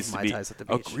 fucking it love needs to Mai be. Tais at the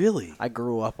Oh, beach. really? I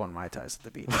grew up on Mai Tais at the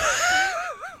beach.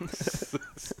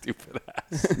 Stupid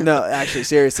ass. No, actually,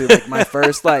 seriously,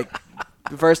 like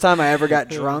the first time I ever got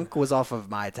drunk was off of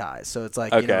Mai Tais. So it's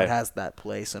like Okay. it has that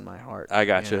place in my heart. I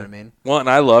got You you. know what I mean? Well, and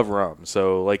I love rum,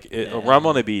 so like Yeah. rum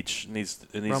on the beach needs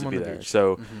Rum to on be the there. beach.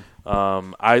 So,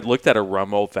 I looked at a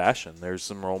rum old fashioned. There's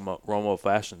some rum old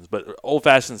fashions, but old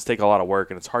fashions take a lot of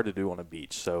work, and it's hard to do on a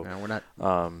beach. So, No, we're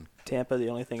not. Tampa, the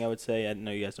only thing I would say, I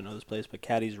know you guys don't know this place, but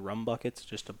Caddy's rum buckets,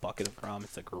 just a bucket of rum.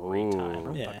 It's a great Ooh. time.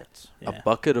 Rum Yeah. buckets. Yeah. a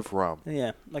bucket of rum.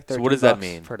 Yeah, like So 13 what does that bucks.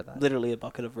 mean? Heard of that? Literally a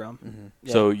bucket of rum.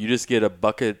 Yeah. So you just get a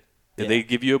bucket. Yeah. They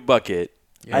give you a bucket,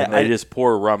 And they just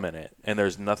pour rum in it, and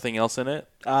there's nothing else in it?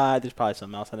 There's probably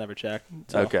something else I never checked.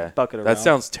 So, Okay. Bucket of That rum.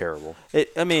 sounds terrible.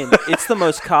 It's the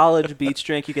most college beach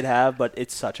drink you could have, but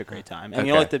it's such a great time. And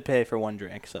you only have to pay for one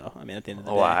drink, so, at the end of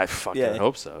the day. I fucking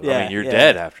hope so. Yeah, I mean, you're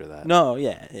dead after that. No,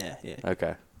 yeah.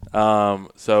 Okay.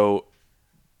 So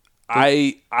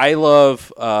I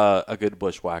love a good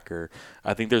bushwhacker.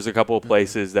 I think there's a couple of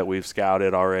places that we've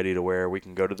scouted already to where we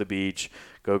can go to the beach,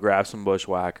 go grab some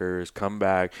bushwhackers, come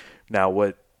back. Now,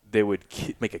 what they would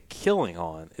make a killing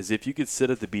on is if you could sit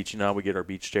at the beach. You know how we get our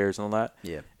beach chairs and all that?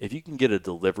 Yeah. If you can get a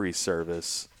delivery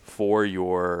service for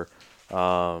your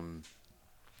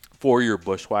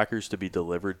bushwhackers to be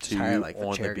delivered to you like the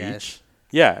on chair the beach. guys.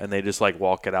 Yeah, and they just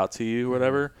walk it out to you or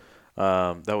whatever.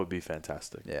 That would be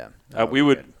fantastic. Yeah. We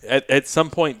would at some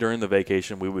point during the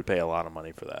vacation we would pay a lot of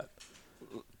money for that.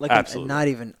 Absolutely. Not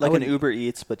even Like an Uber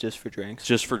Eats, but just for drinks.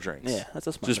 Just for drinks. Yeah, that's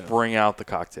a smart Just move. bring out the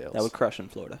cocktails. That would crush in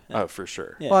Florida. Yeah. Oh, for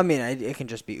sure. Yeah. Well, I mean, it can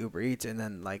just be Uber Eats, and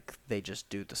then they just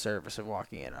do the service of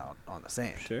walking it out on the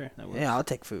sand. Sure, that works. Yeah, I'll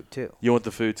take food too. You want the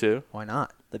food too? Why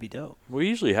not? That'd be dope. We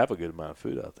usually have a good amount of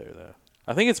food out there, though.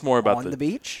 I think it's more about On the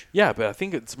beach? Yeah, but I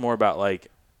think it's more about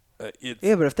it's.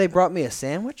 Yeah, but if they brought me a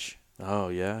sandwich, Oh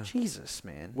yeah. Jesus,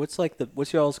 man. What's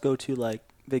y'all's go-to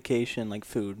vacation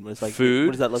food? What's Food?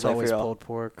 What does that look It's like for always y'all? pulled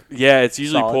pork. Yeah, it's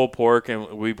usually Solid. pulled pork, and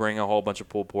we bring a whole bunch of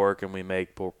pulled pork, and we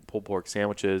make pulled pork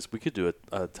sandwiches. We could do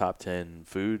a top 10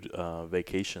 food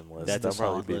vacation list. That's a That'd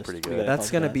probably solid be list. pretty We good. gotta That's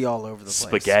fuck gonna that. be all over the place. 'Cause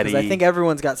Spaghetti. I think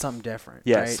everyone's got something different.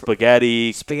 Yeah, right?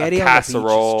 spaghetti, Spaghetti a on the beach is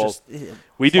casserole. just.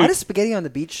 We do. Why is spaghetti on the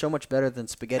beach so much better than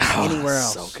spaghetti anywhere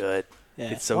else? So good.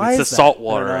 Yeah. It's so. Why It's the is that? salt I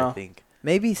water, don't know. I think.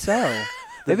 Maybe so.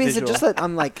 Maybe is it just visual. that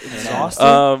I'm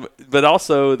exhausted? But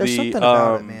also There's the something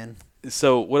about it, man.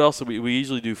 So what else? We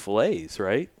usually do fillets,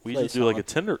 right? We usually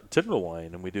Fillets do a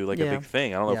tenderloin, and we do a Yeah. big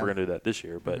thing. I don't know if Yeah. we're gonna do that this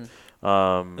year, but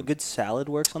A good salad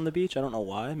works on the beach. I don't know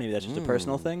why. Maybe that's just a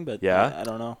personal thing, but Yeah. I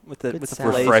don't know. With the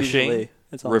salad. fillets refreshing. usually,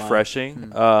 it's all mine.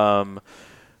 Refreshing.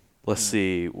 Let's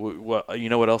see. What you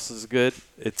know? What else is good?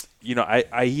 It's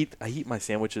I heat my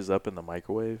sandwiches up in the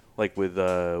microwave,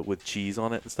 with cheese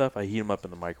on it and stuff. I heat them up in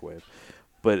the microwave.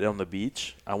 But on the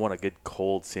beach, I want a good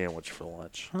cold sandwich for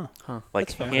lunch. Like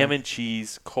That's fair. ham and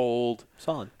cheese, cold,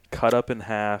 Solid. cut up in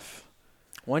half,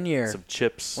 One year some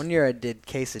chips. I did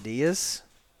quesadillas,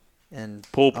 and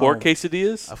Pulled pork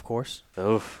quesadillas. of course,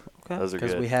 Oh, Okay. those are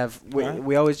because good.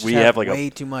 we always just We have have like a- way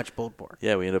too much pulled pork.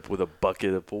 Yeah, we end up with a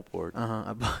bucket of pulled pork.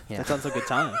 Yeah. That sounds like a good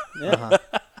time. Yeah.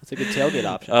 It's a good tailgate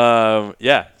option.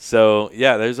 Yeah. So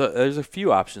yeah, there's a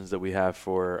few options that we have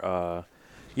for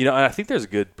and I think there's a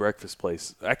good breakfast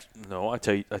place. Actually, no, I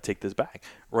take this back.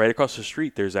 Right across the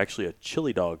street, there's actually a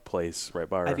chili dog place right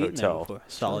by our I've eaten there hotel. before.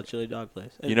 Solid chili dog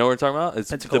place. You know what we're talking about? It's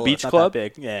the Pensacola, Beach not Club.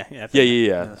 That big. Yeah.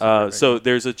 Yeah. So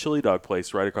there's a chili dog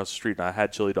place right across the street, and I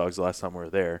had chili dogs the last time we were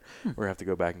there. We're gonna have to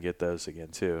go back and get those again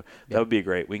too. That would be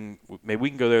great. Maybe we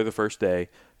can go there the first day,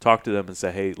 talk to them, and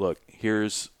say, hey, look,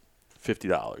 here's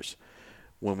 $50.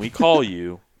 When we call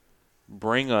you,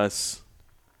 bring us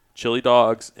chili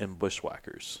dogs and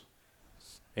bushwhackers,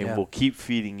 and Yeah. we'll keep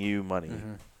feeding you money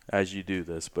as you do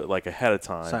this. But ahead of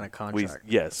time, Sign a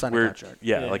contract. Sign a contract.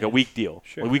 Yeah, a yeah. week deal,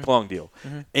 Sure. a week long deal,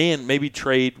 and maybe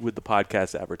trade with the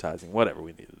podcast advertising, whatever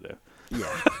we need to do.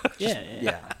 Yeah.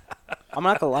 Yeah. I'm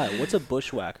not gonna lie. What's a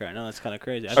bushwhacker? I know that's kind of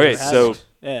crazy. I've Okay, never had so- it.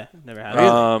 Yeah, never had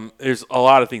it. There's a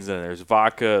lot of things in there. There's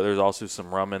vodka. There's also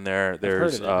some rum in there.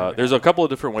 There's of it, never there's had a couple of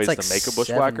different ways It's to make a 7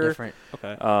 bushwhacker. different-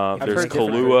 Okay. There's heard different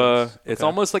Kahlua. versions. It's Okay.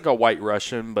 almost like a White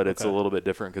Russian, but it's a Okay. little bit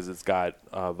different because it's got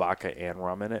vodka and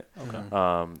rum in it.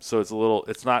 So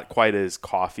it's not quite as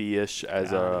coffee-ish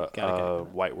as Got it. a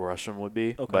White Russian would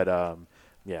be. Okay. But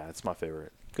yeah, it's my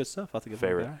favorite. Good stuff. I'll have to give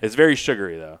Favorite. it a It's very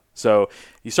sugary though. So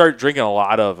you start drinking a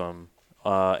lot of them.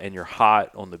 And you're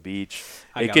hot on the beach,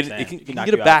 I it got can what it you're can, saying. you It can can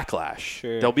get a knock you out. backlash.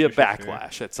 Sure, There'll be a sure.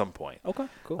 backlash at some point. Okay,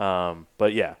 cool.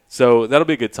 But yeah, so that'll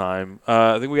be a good time.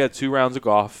 I think we got 2 rounds of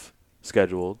golf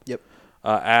scheduled. Yep.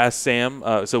 Ask Sam.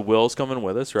 So Will's coming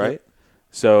with us, right? Yep.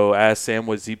 So ask Sam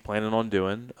what's he planning on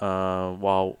doing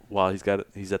while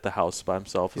he's at the house by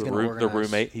himself. He's The gonna organize.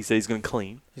 roommate. He said he's going to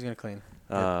clean. He's gonna clean.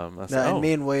 I No, said, and oh.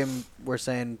 me and William were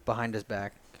saying behind his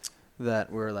back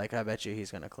that we're like, I bet you he's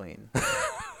gonna clean.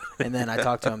 And then I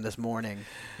talked to him this morning,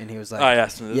 and he was like, I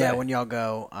asked him today. yeah, when y'all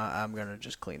go, I'm gonna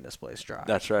just clean this place dry.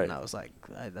 That's right. And I was like,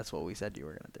 that's what we said you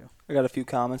were gonna do. I got a few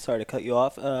comments. Sorry to cut you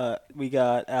off. We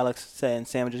got Alex saying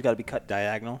sandwiches got to be cut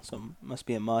diagonal, so must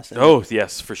be a must. Oh,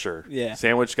 yes, for sure. Yeah.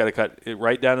 Sandwich got to cut it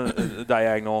right down the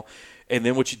diagonal. And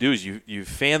then what you do is you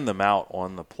fan them out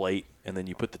on the plate, and then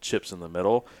you put the chips in the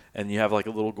middle, and you have like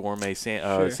a little gourmet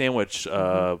Sure. sandwich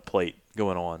plate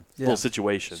going on, Yeah. little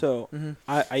situation. So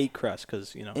I eat crust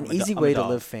because An I'm easy I'm a way to dog.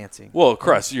 live fancy. well,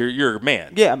 Crust, you're a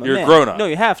man. Yeah, I'm a you're man. a grown up. No,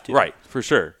 you have to. Right, for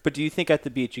sure. But do you think at the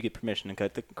beach you get permission to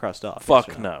cut the crust off? Fuck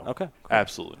yes or no. Okay. Cool.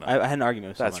 Absolutely not. I had an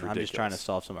argument with That's someone. I'm just trying to ridiculous.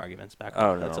 solve some arguments back.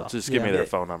 Oh That's no! all. Just give me Yeah. their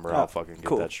phone number. I'll fucking get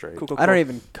cool. that straight. Cool. I don't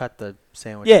even cut the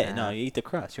sandwich. Yeah, in no, half. you eat the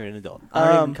crust. You're an adult. I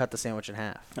don't even cut the sandwich in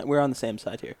half. We're on the same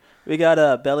side here. We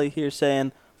got Belly here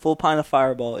saying full pint of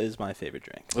Fireball is my favorite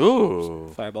drink. Ooh,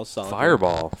 Fireball's solid.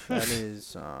 Fireball. That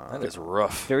is. That is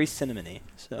rough. Very cinnamony.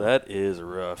 So That is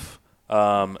rough.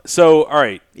 So all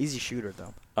right. Easy shooter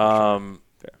though.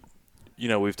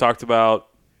 We've talked about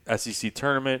SEC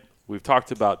tournament. We've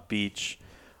talked about beach.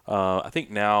 I think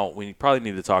now we probably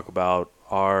need to talk about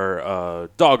our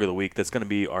dog of the week. That's going to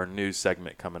be our new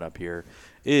segment coming up here.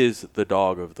 Is the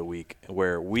dog of the week,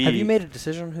 where we Have you made a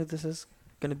decision on who this is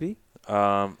going to be?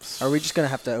 Are we just going to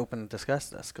have to open and discuss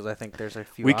this? Because I think there's a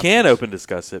few. We can options. open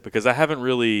discuss it because I haven't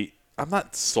really. I'm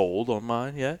not sold on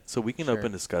mine yet, so we can Sure.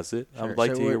 open discuss it. I Sure. would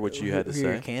like So to hear who- what you who- had to who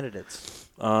are your say. candidates.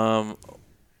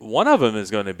 One of them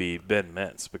is going to be Ben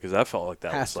Mintz because I felt like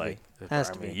that Has was to be. like. Has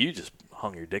I to mean, be. you just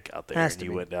hung your dick out there Has and to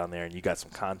you be. went down there and you got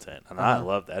some content, and I Uh-huh.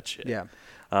 love that shit. Yeah.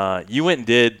 You went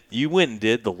and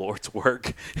did the Lord's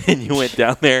work, and you went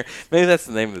down there. Maybe that's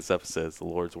the name of this episode. It's the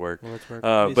Lord's work. Lord's work.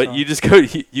 But you just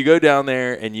you go down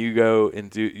there and you go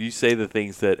and you say the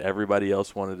things that everybody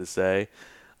else wanted to say.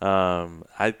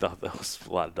 I thought that was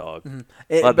a lot of dog,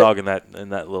 a lot of dog in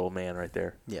that little man right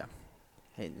there. Yeah.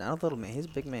 Hey, not a little man. He's a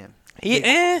big man. He's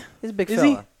He's a big is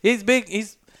fella. He's big.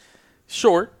 He's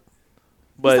short,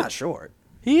 but He's not short.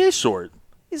 he is short.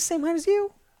 He's the same height as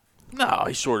you. No,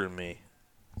 he's shorter than me.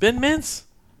 Ben Mintz?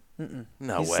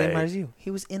 No He's way. the same height as you.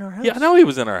 He was in our house. Yeah, I know he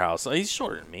was in our house. He's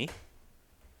shorter than me.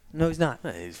 No, he's not.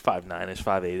 He's 5'9"ish,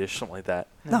 5'8"ish, something like that.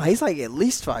 No, he's like at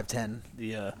least 5'10".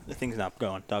 the thing's not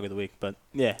going dog of the week, but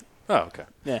yeah, Oh, okay.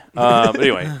 yeah.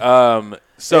 Anyway,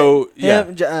 so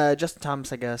yeah. Justin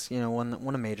Thomas, I guess. Won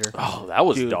a major. Oh, that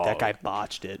was Dude, dog. that guy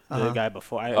botched it. The Uh-huh. guy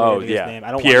before. I Oh forget his yeah, name.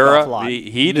 I don't want to go off a lot. Pereira.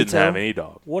 He didn't Mito? have any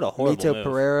dog. What a horrible Mito move.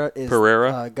 Pereira is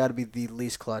Pereira? got to be the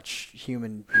least clutch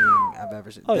human being I've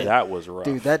ever seen. Oh, yeah. That was rough.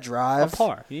 Dude, that A drive.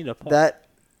 par. You need a par. That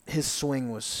his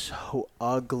swing was so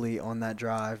ugly on that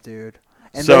drive, dude.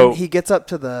 And So- then he gets up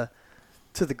to the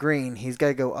green. He's got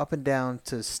to go up and down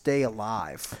to stay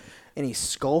alive, and he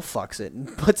skull fucks it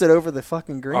and puts it over the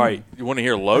fucking green. All right, you want to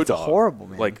hear low That's dog? horrible,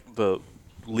 man. Like the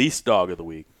least dog of the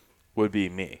week would be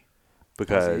me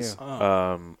because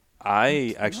you?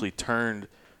 I actually turned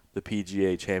the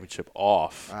PGA Championship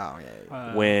off. Wow,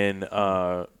 yeah. When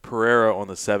Pereira on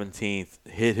the 17th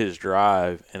hit his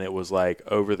drive and it was like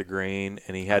over the green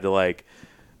and he had to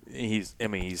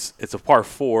it's a par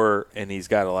 4 and he's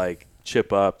got to like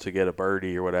chip up to get a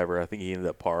birdie or whatever. I think he ended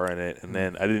up parring it, and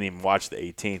then I didn't even watch the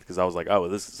 18th because I was like, oh,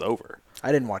 this is over.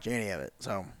 I didn't watch any of it,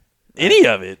 so Any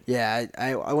of it? yeah,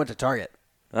 I went to Target.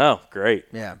 Oh, great.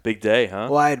 Yeah. Big day, huh?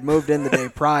 Well, I had moved in the day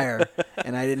prior,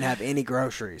 and I didn't have any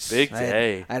groceries. Big I had-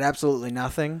 day. I had absolutely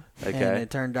nothing, Okay. and it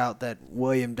turned out that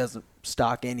William doesn't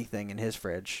stock anything in his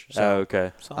fridge. Oh, So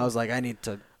okay. I was like, I need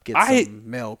to get I- some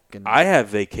milk. And I have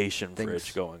vacation Things-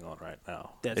 fridge going on right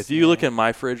now. That's- If you look at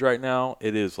my fridge right now,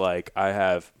 it is like I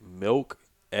have milk,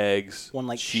 eggs, One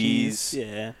like cheese,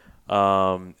 Yeah.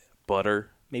 butter.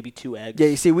 Maybe 2 eggs. yeah,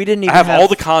 you see, we didn't I even have all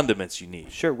the condiments you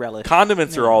need. Sure, relish.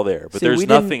 Condiments are all there, but See, there's we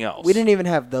didn't- nothing else. We didn't even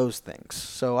have those things,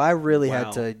 so I really Wow.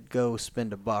 had to go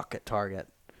spend $1 at Target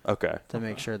Okay. to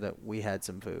make sure that we had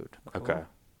some food. Okay.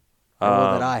 Or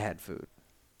that I had food.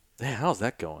 Man, how's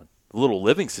that going? The little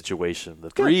living situation. The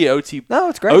 3 OT. No,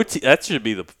 it's great. OT. That should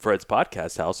be the Fred's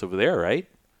podcast house over there, right?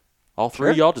 All 3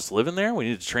 of Sure. y'all just living there. We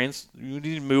need to We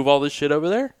need to move all this shit over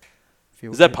there. If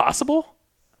you- Is that possible?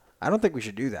 I don't think we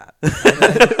should do that.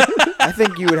 I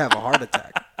think you would have a heart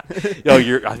attack. Yo,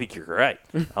 I think you're right.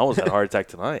 I almost had a heart attack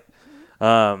tonight.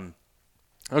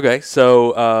 Okay,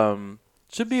 so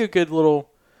should be a good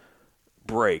little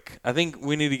break. I think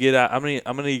we need to get out. I'm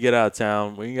gonna get out of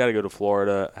town. We got to go to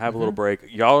Florida, have a little break.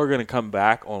 Y'all are gonna come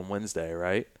back on Wednesday,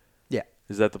 right? Yeah.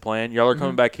 Is that the plan? Y'all are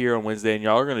coming back here on Wednesday, and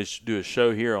y'all are gonna do a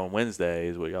show here on Wednesday,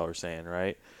 is what y'all are saying,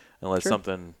 right? Unless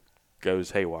something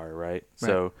goes haywire, right?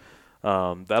 So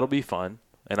that'll be fun.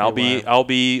 And I'll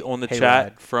be on the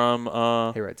chat Hayride. from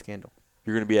Hayride Scandal.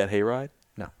 you're going to be at Hayride?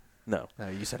 No. No. No,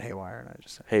 you said haywire, and I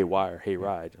just said. Haywire,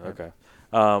 Hayride. Okay.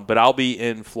 But I'll be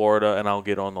in Florida, and I'll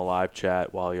get on the live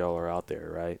chat while y'all are out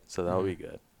there, right? So that'll be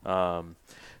good.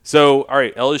 So, all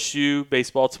right, LSU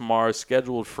baseball tomorrow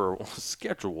scheduled for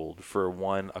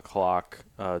 1 o'clock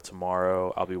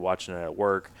tomorrow. I'll be watching it at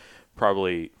work,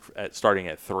 probably starting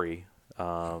at 3.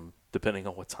 depending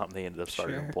on what time they ended up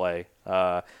starting Sure. to play.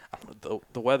 I don't know,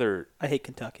 the weather. I hate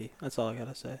Kentucky. That's all I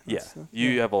gotta say. Yeah, That's,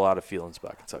 you have a lot of feelings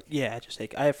about Kentucky. Yeah, I just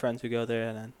hate. I have friends who go there,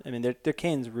 and I mean, their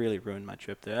canes really ruined my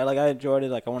trip there. I enjoyed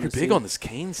it. Like, I wanted You're to big see on this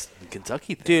Canes in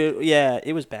Kentucky thing. Dude, yeah,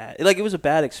 it was bad. Like, it was a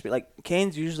bad experience. Like,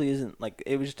 Canes usually isn't like.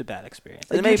 It was just a bad experience.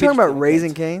 Like, It you're may be talking just about different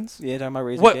Raising Canes. Canes? Yeah, talking about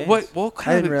Raising What Canes. what I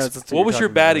kind didn't of realize that's what what you was were your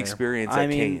talking bad about earlier. experience I at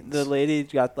mean, Canes? the lady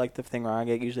got like the thing wrong. I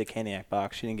get usually a Caniac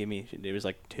box. She didn't give me. It was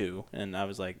like 2, and I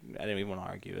was like, I didn't even want to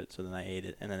argue it. So then I ate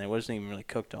it, and then it wasn't even really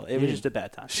cooked all. It was just a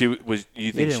bad time. She was. You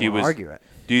You think didn't she wanna was? argue it.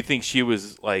 Do you think she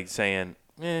was like saying,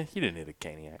 "You didn't need a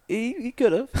Caniac"? He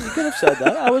could have. He could have said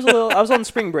that. I was on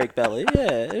spring break belly.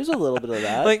 Yeah, it was a little bit of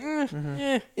that. Like, you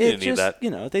it didn't need just,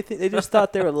 that. they just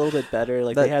thought they were a little bit better.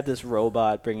 Like, That- they had this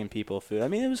robot bringing people food. I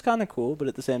mean, it was kind of cool, but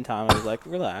at the same time, I was like,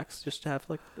 relax. Just have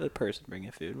like a person bring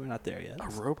you food. We're not there yet. A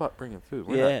robot bringing food.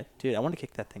 We're Yeah, dude, I want to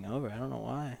kick that thing over. I don't know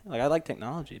why. Like, I like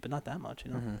technology, but not that much,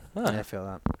 you know. Huh. Yeah, I feel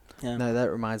that. Yeah. No, that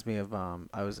reminds me of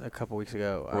I was a couple weeks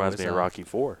ago. I Reminds was, me of Rocky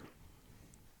 4.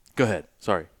 Go ahead.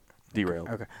 Sorry, derailed.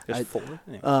 Okay. There's 4.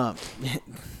 Anyway, There's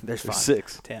There's 5.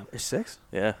 6. damn. There's 6?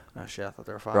 Yeah. Oh shit, I thought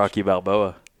there were 5. Rocky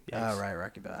Balboa. Yikes. Oh right,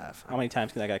 Rocky Balboa. How many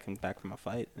times can that guy come back from a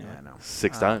fight? Yeah, Anyway. I know.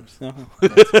 6 Um, times. No.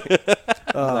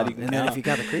 And you can then count. if you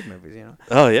count the Creed movies, you know.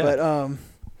 Oh yeah. But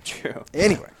True.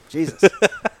 anyway, Jesus. Wasn't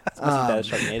that a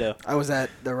Sharknado? I was at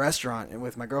the restaurant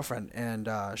with my girlfriend, and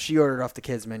she ordered off the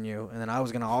kids menu, and then I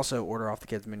was gonna also order off the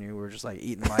kids menu. We were just like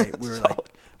eating light. We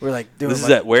were like doing. This is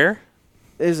like, at where?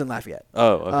 It isn't Lafayette.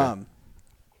 Oh, okay.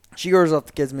 She orders off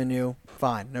the kids menu.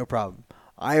 Fine, no problem.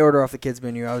 I order off the kids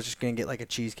menu. I was just gonna get like a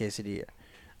cheese quesadilla,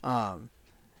 and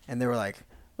they were like,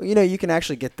 "Well, you know, you can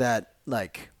actually get that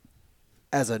like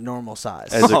as a normal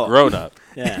size." As a grown up.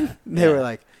 Yeah. They were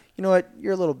like, "You know what?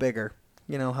 You're a little bigger.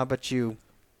 You know, how about you?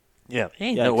 Yeah.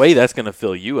 Ain't Yikes. no way that's gonna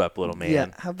fill you up, little man. Yeah,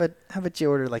 how about you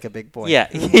order like a big boy? Yeah.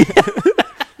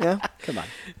 yeah." Come on.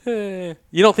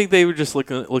 You don't think they were just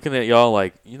looking at y'all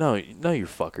like, you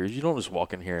fuckers. You don't just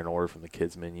walk in here and order from the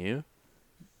kids menu.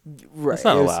 Right. That's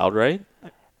not It was- allowed, right?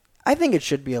 I think it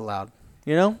should be allowed.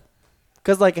 You know,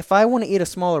 because like if I want to eat a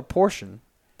smaller portion,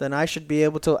 then I should be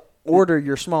able to order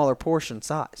your smaller portion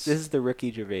size. This is the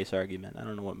Ricky Gervais argument. I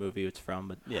don't know what movie it's from,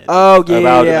 but yeah. Oh yeah,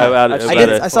 About- yeah. about- I about did.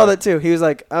 it. I saw that too. He was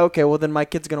like, okay, well then my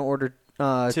kid's gonna order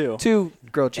 2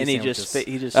 grilled cheese and he sandwiches. just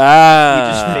he just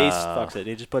Ah. face fucks it.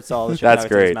 He just puts all the chicken That's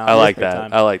nuggets in his great. mouth. I He has like a great that.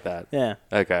 time. I like that. Yeah.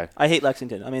 Okay. I hate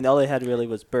Lexington. I mean, all they had really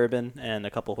was bourbon and a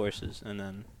couple horses, and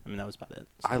then that was about it.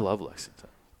 So, I love Lexington.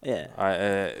 yeah.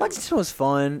 Lexington was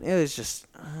fun. It was just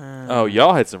Oh,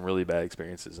 y'all had some really bad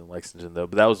experiences in Lexington though,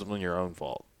 but that was on your own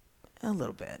fault. a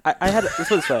little bit. I had let's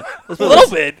put it this way. Let's A put it little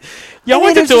this way. bit. Y'all mean,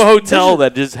 went there's into a just- hotel there's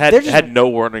that just had there's just- had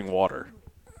no running water.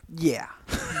 Yeah,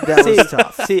 that was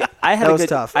tough. See, I had That a was good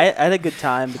tough. I had a good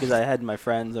time because I had my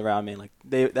friends around me. Like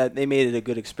they made it a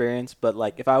good experience. But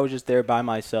like if I was just there by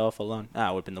myself alone, it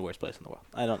would have been the worst place in the world.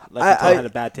 I don't. Lexington had a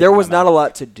bad taste there in was my not a mouth.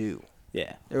 lot to do.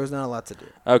 Yeah. There was not a lot to do.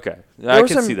 Okay. There I were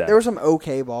can some, see that. There were some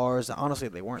okay bars. Honestly,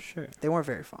 they weren't. Sure. They weren't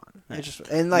very fun. Yeah. It just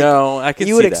and like no, I can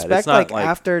you see would that. It's expect not like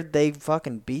after they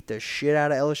fucking beat the shit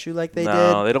out of LSU like they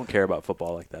no, did. they don't care about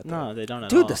football like that. Though. No, they don't at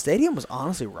Dude, all. the stadium was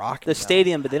honestly rocking. The though.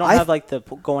 stadium, but they don't I- have like the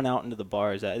going out into the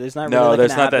bars. There's not No, really like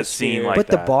there's an not that scene atmosphere. like But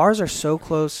that. the bars are so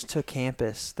close to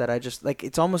campus that I just like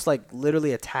it's almost like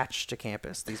literally attached to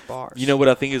campus. These bars. You know what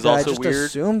I think is that I also just weird?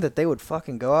 assumed that they would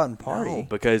fucking go out and party. No,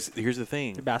 because here's the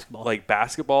thing. Basketball. Like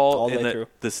basketball, All the and way through.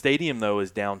 the stadium though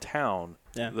is downtown.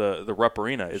 Yeah. The Rupp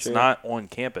Arena. It's Sure. not on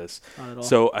campus. Not at all.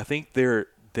 So I think their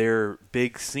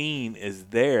big scene is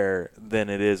there than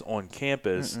it is on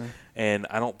campus, and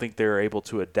I don't think they're able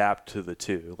to adapt to the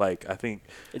two. Like I think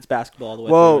It's basketball all the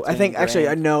way Whoa, through. It's I think actually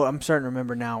I ingrained. know. I'm starting to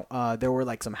remember now. There were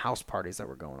like some house parties that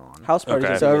were going on. House parties.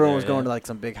 Okay. are So big everyone there, was going yeah. to like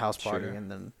some big house party, Sure. and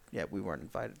then we weren't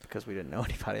invited because we didn't know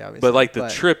anybody, obviously. but like the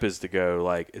trip is to go,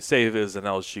 like say if it was an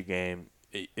LSU game,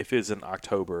 if it's in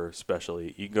October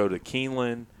especially, you can go to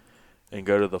Keeneland and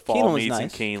go to the fall Keeneland was meets in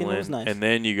nice. Keeneland was Keeneland, nice. and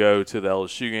then you go to the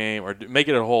LSU game or make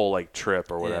it a whole like trip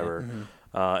or whatever.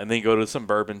 And then you go to some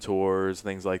bourbon tours,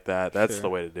 things like that. That's Sure. the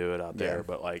way to do it out there. Yeah.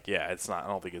 But like, yeah, it's not. I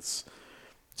don't think it's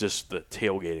just the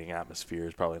tailgating atmosphere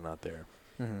is probably not there.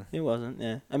 It wasn't.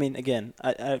 Yeah. I mean, again,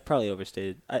 I probably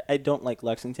overstated. I don't like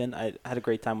Lexington. I had a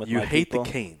great time with You my hate people.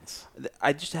 the Canes.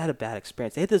 I just had a bad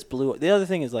experience. They had this blue. The other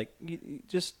thing is like, you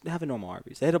just have a normal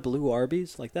Arby's. They had a blue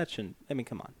Arby's. Like that shouldn't. I mean,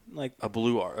 come on. Like A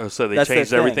blue. So they That's the changed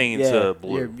thing. everything Yeah. into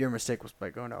blue. Your mistake was by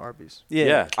going to Arby's.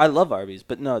 yeah, I love Arby's,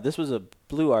 but no, this was a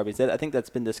blue Arby's. I think that's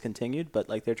been discontinued, but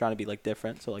like they're trying to be like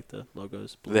different. So like the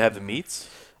logos. Do Blue. they have the meats?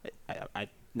 I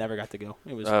never got to go.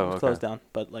 It was, Oh, it was closed okay. down.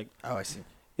 But like Oh, I see.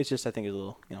 it's just I think it's a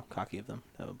little cocky of them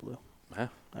to have a blue. Yeah.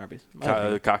 Arby's.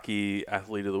 Cocky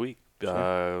athlete of the week,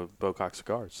 Bocock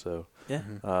Cigars. So Yeah.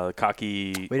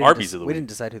 cocky Arby's of the We week. didn't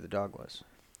decide who the dog was.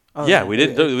 Oh, Yeah, we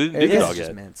didn't do the It's dog just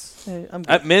yet. Mints. I'm good.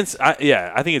 At Mintz,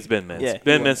 I think it's Ben Mintz. Yeah,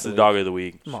 Ben he Mintz won is the the dog of the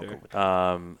week. I'm all Sure. good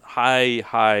with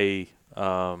High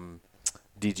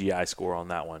DGI score on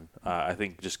that one. I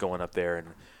think just going up there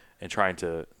and trying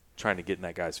to get in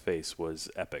that guy's face was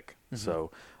epic.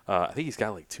 So I think he's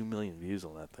got like 2 million views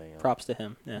on that thing. Props to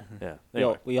him. Yeah. Yeah. We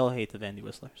Anyway. all hate the Vandy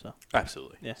Whistler. So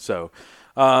Absolutely. Yeah. So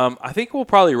I think we'll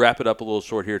probably wrap it up a little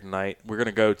short here tonight. We're going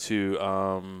to go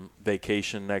to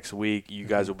vacation next week. You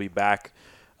guys will be back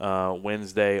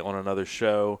Wednesday on another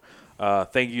show.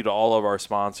 Thank you to all of our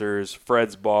sponsors,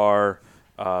 Fred's Bar,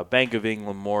 Bank of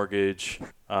England Mortgage.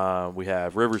 We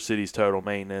have River Cities Total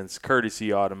Maintenance,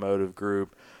 Courtesy Automotive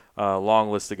Group, long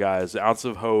list of guys, Ounce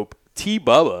of Hope,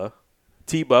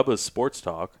 T-Bubba's Sports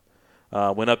Talk.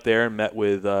 Went up there and met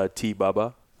with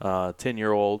T-Bubba,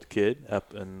 10-year-old kid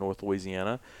up in North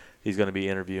Louisiana. He's going to be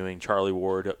interviewing Charlie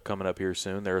Ward coming up here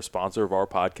soon. They're a sponsor of our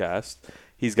podcast.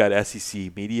 He's got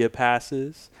SEC media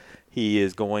passes. He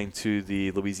is going to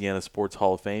the Louisiana Sports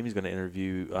Hall of Fame. He's going to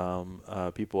interview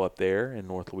people up there in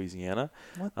North Louisiana.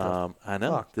 What the I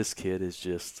know. fuck? This kid is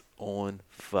just on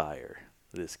fire,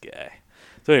 this guy.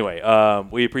 So anyway,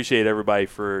 we appreciate everybody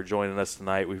for joining us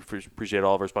tonight. We appreciate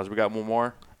all of our sponsors. We got one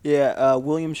more. yeah,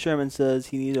 William Sherman says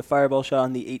he needed a fireball shot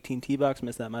on the 18 tee box.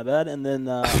 Missed that, my bad. And then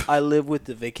I live with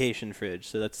the vacation fridge.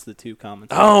 So that's the two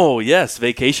comments. Oh, yes,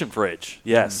 vacation fridge.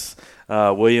 Yes.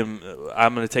 William,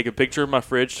 I'm going to take a picture of my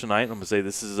fridge tonight. I'm going to say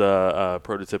this is a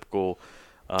prototypical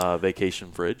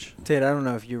vacation fridge. Tate, I don't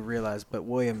know if you realize, but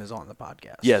William is on the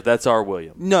podcast. Yeah, that's our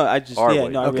William. No, I just Our yeah, way.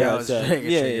 no, I Okay, I realized was that. just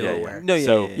making Yeah, sure yeah, you yeah, were yeah. aware. No, yeah,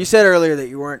 So- yeah, You said earlier that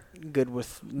you weren't good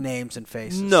with names and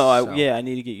faces. No, so. I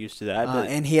need to get used to that. But-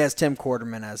 And he has Tim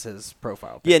Quarterman as his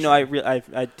profile. yeah, picture. no,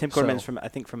 I Tim Quarterman's So-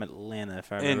 from Atlanta,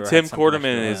 if I remember. And I Tim had some Quarterman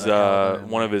connection is with that.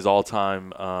 one of his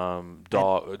all-time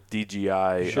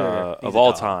DGI Sure, he's of a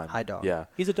all dog. time. High dog. Yeah.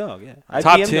 He's a dog, yeah. I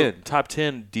Top DM'd him.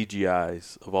 10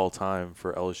 DGIs of all time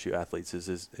for LSU athletes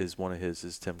is one of his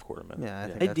is Tim Quarterman. Yeah, I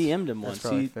think I that's- DM'd him That's once.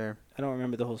 probably He, fair. I don't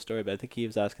remember the whole story, but I think he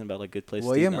was asking about like good places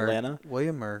William in or Atlanta.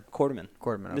 William or Quarterman.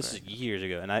 Quarterman. This okay. is years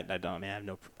ago, and I don't. I mean, I have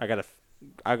no. I gotta.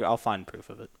 I'll find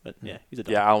proof of it. But yeah, he's a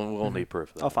dog. Yeah, we'll need proof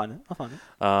of that. I'll find it.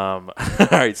 All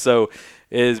right, so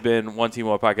it has been One Team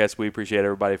One Podcast. We appreciate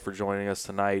everybody for joining us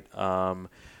tonight,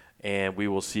 and we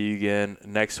will see you again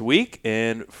next week.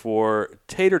 And for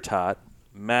Tater Tot,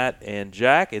 Matt, and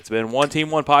Jack, it's been One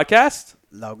Team One Podcast.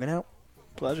 Logan out.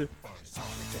 Pleasure.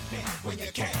 when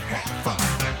you can't have fun.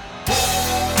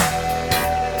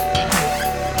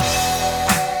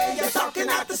 You're talking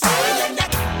out the side of your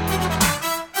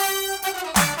neck.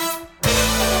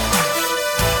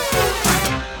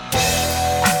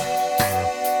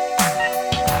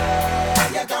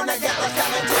 You're gonna get what's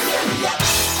coming to you, yeah.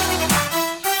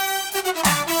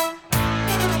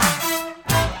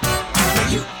 Now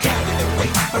you carry the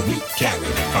weight, but we carry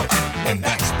the boat. And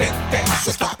that's been fast,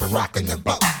 so stop rocking the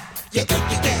boat. You think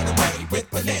you get away with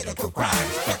political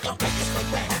crimes, but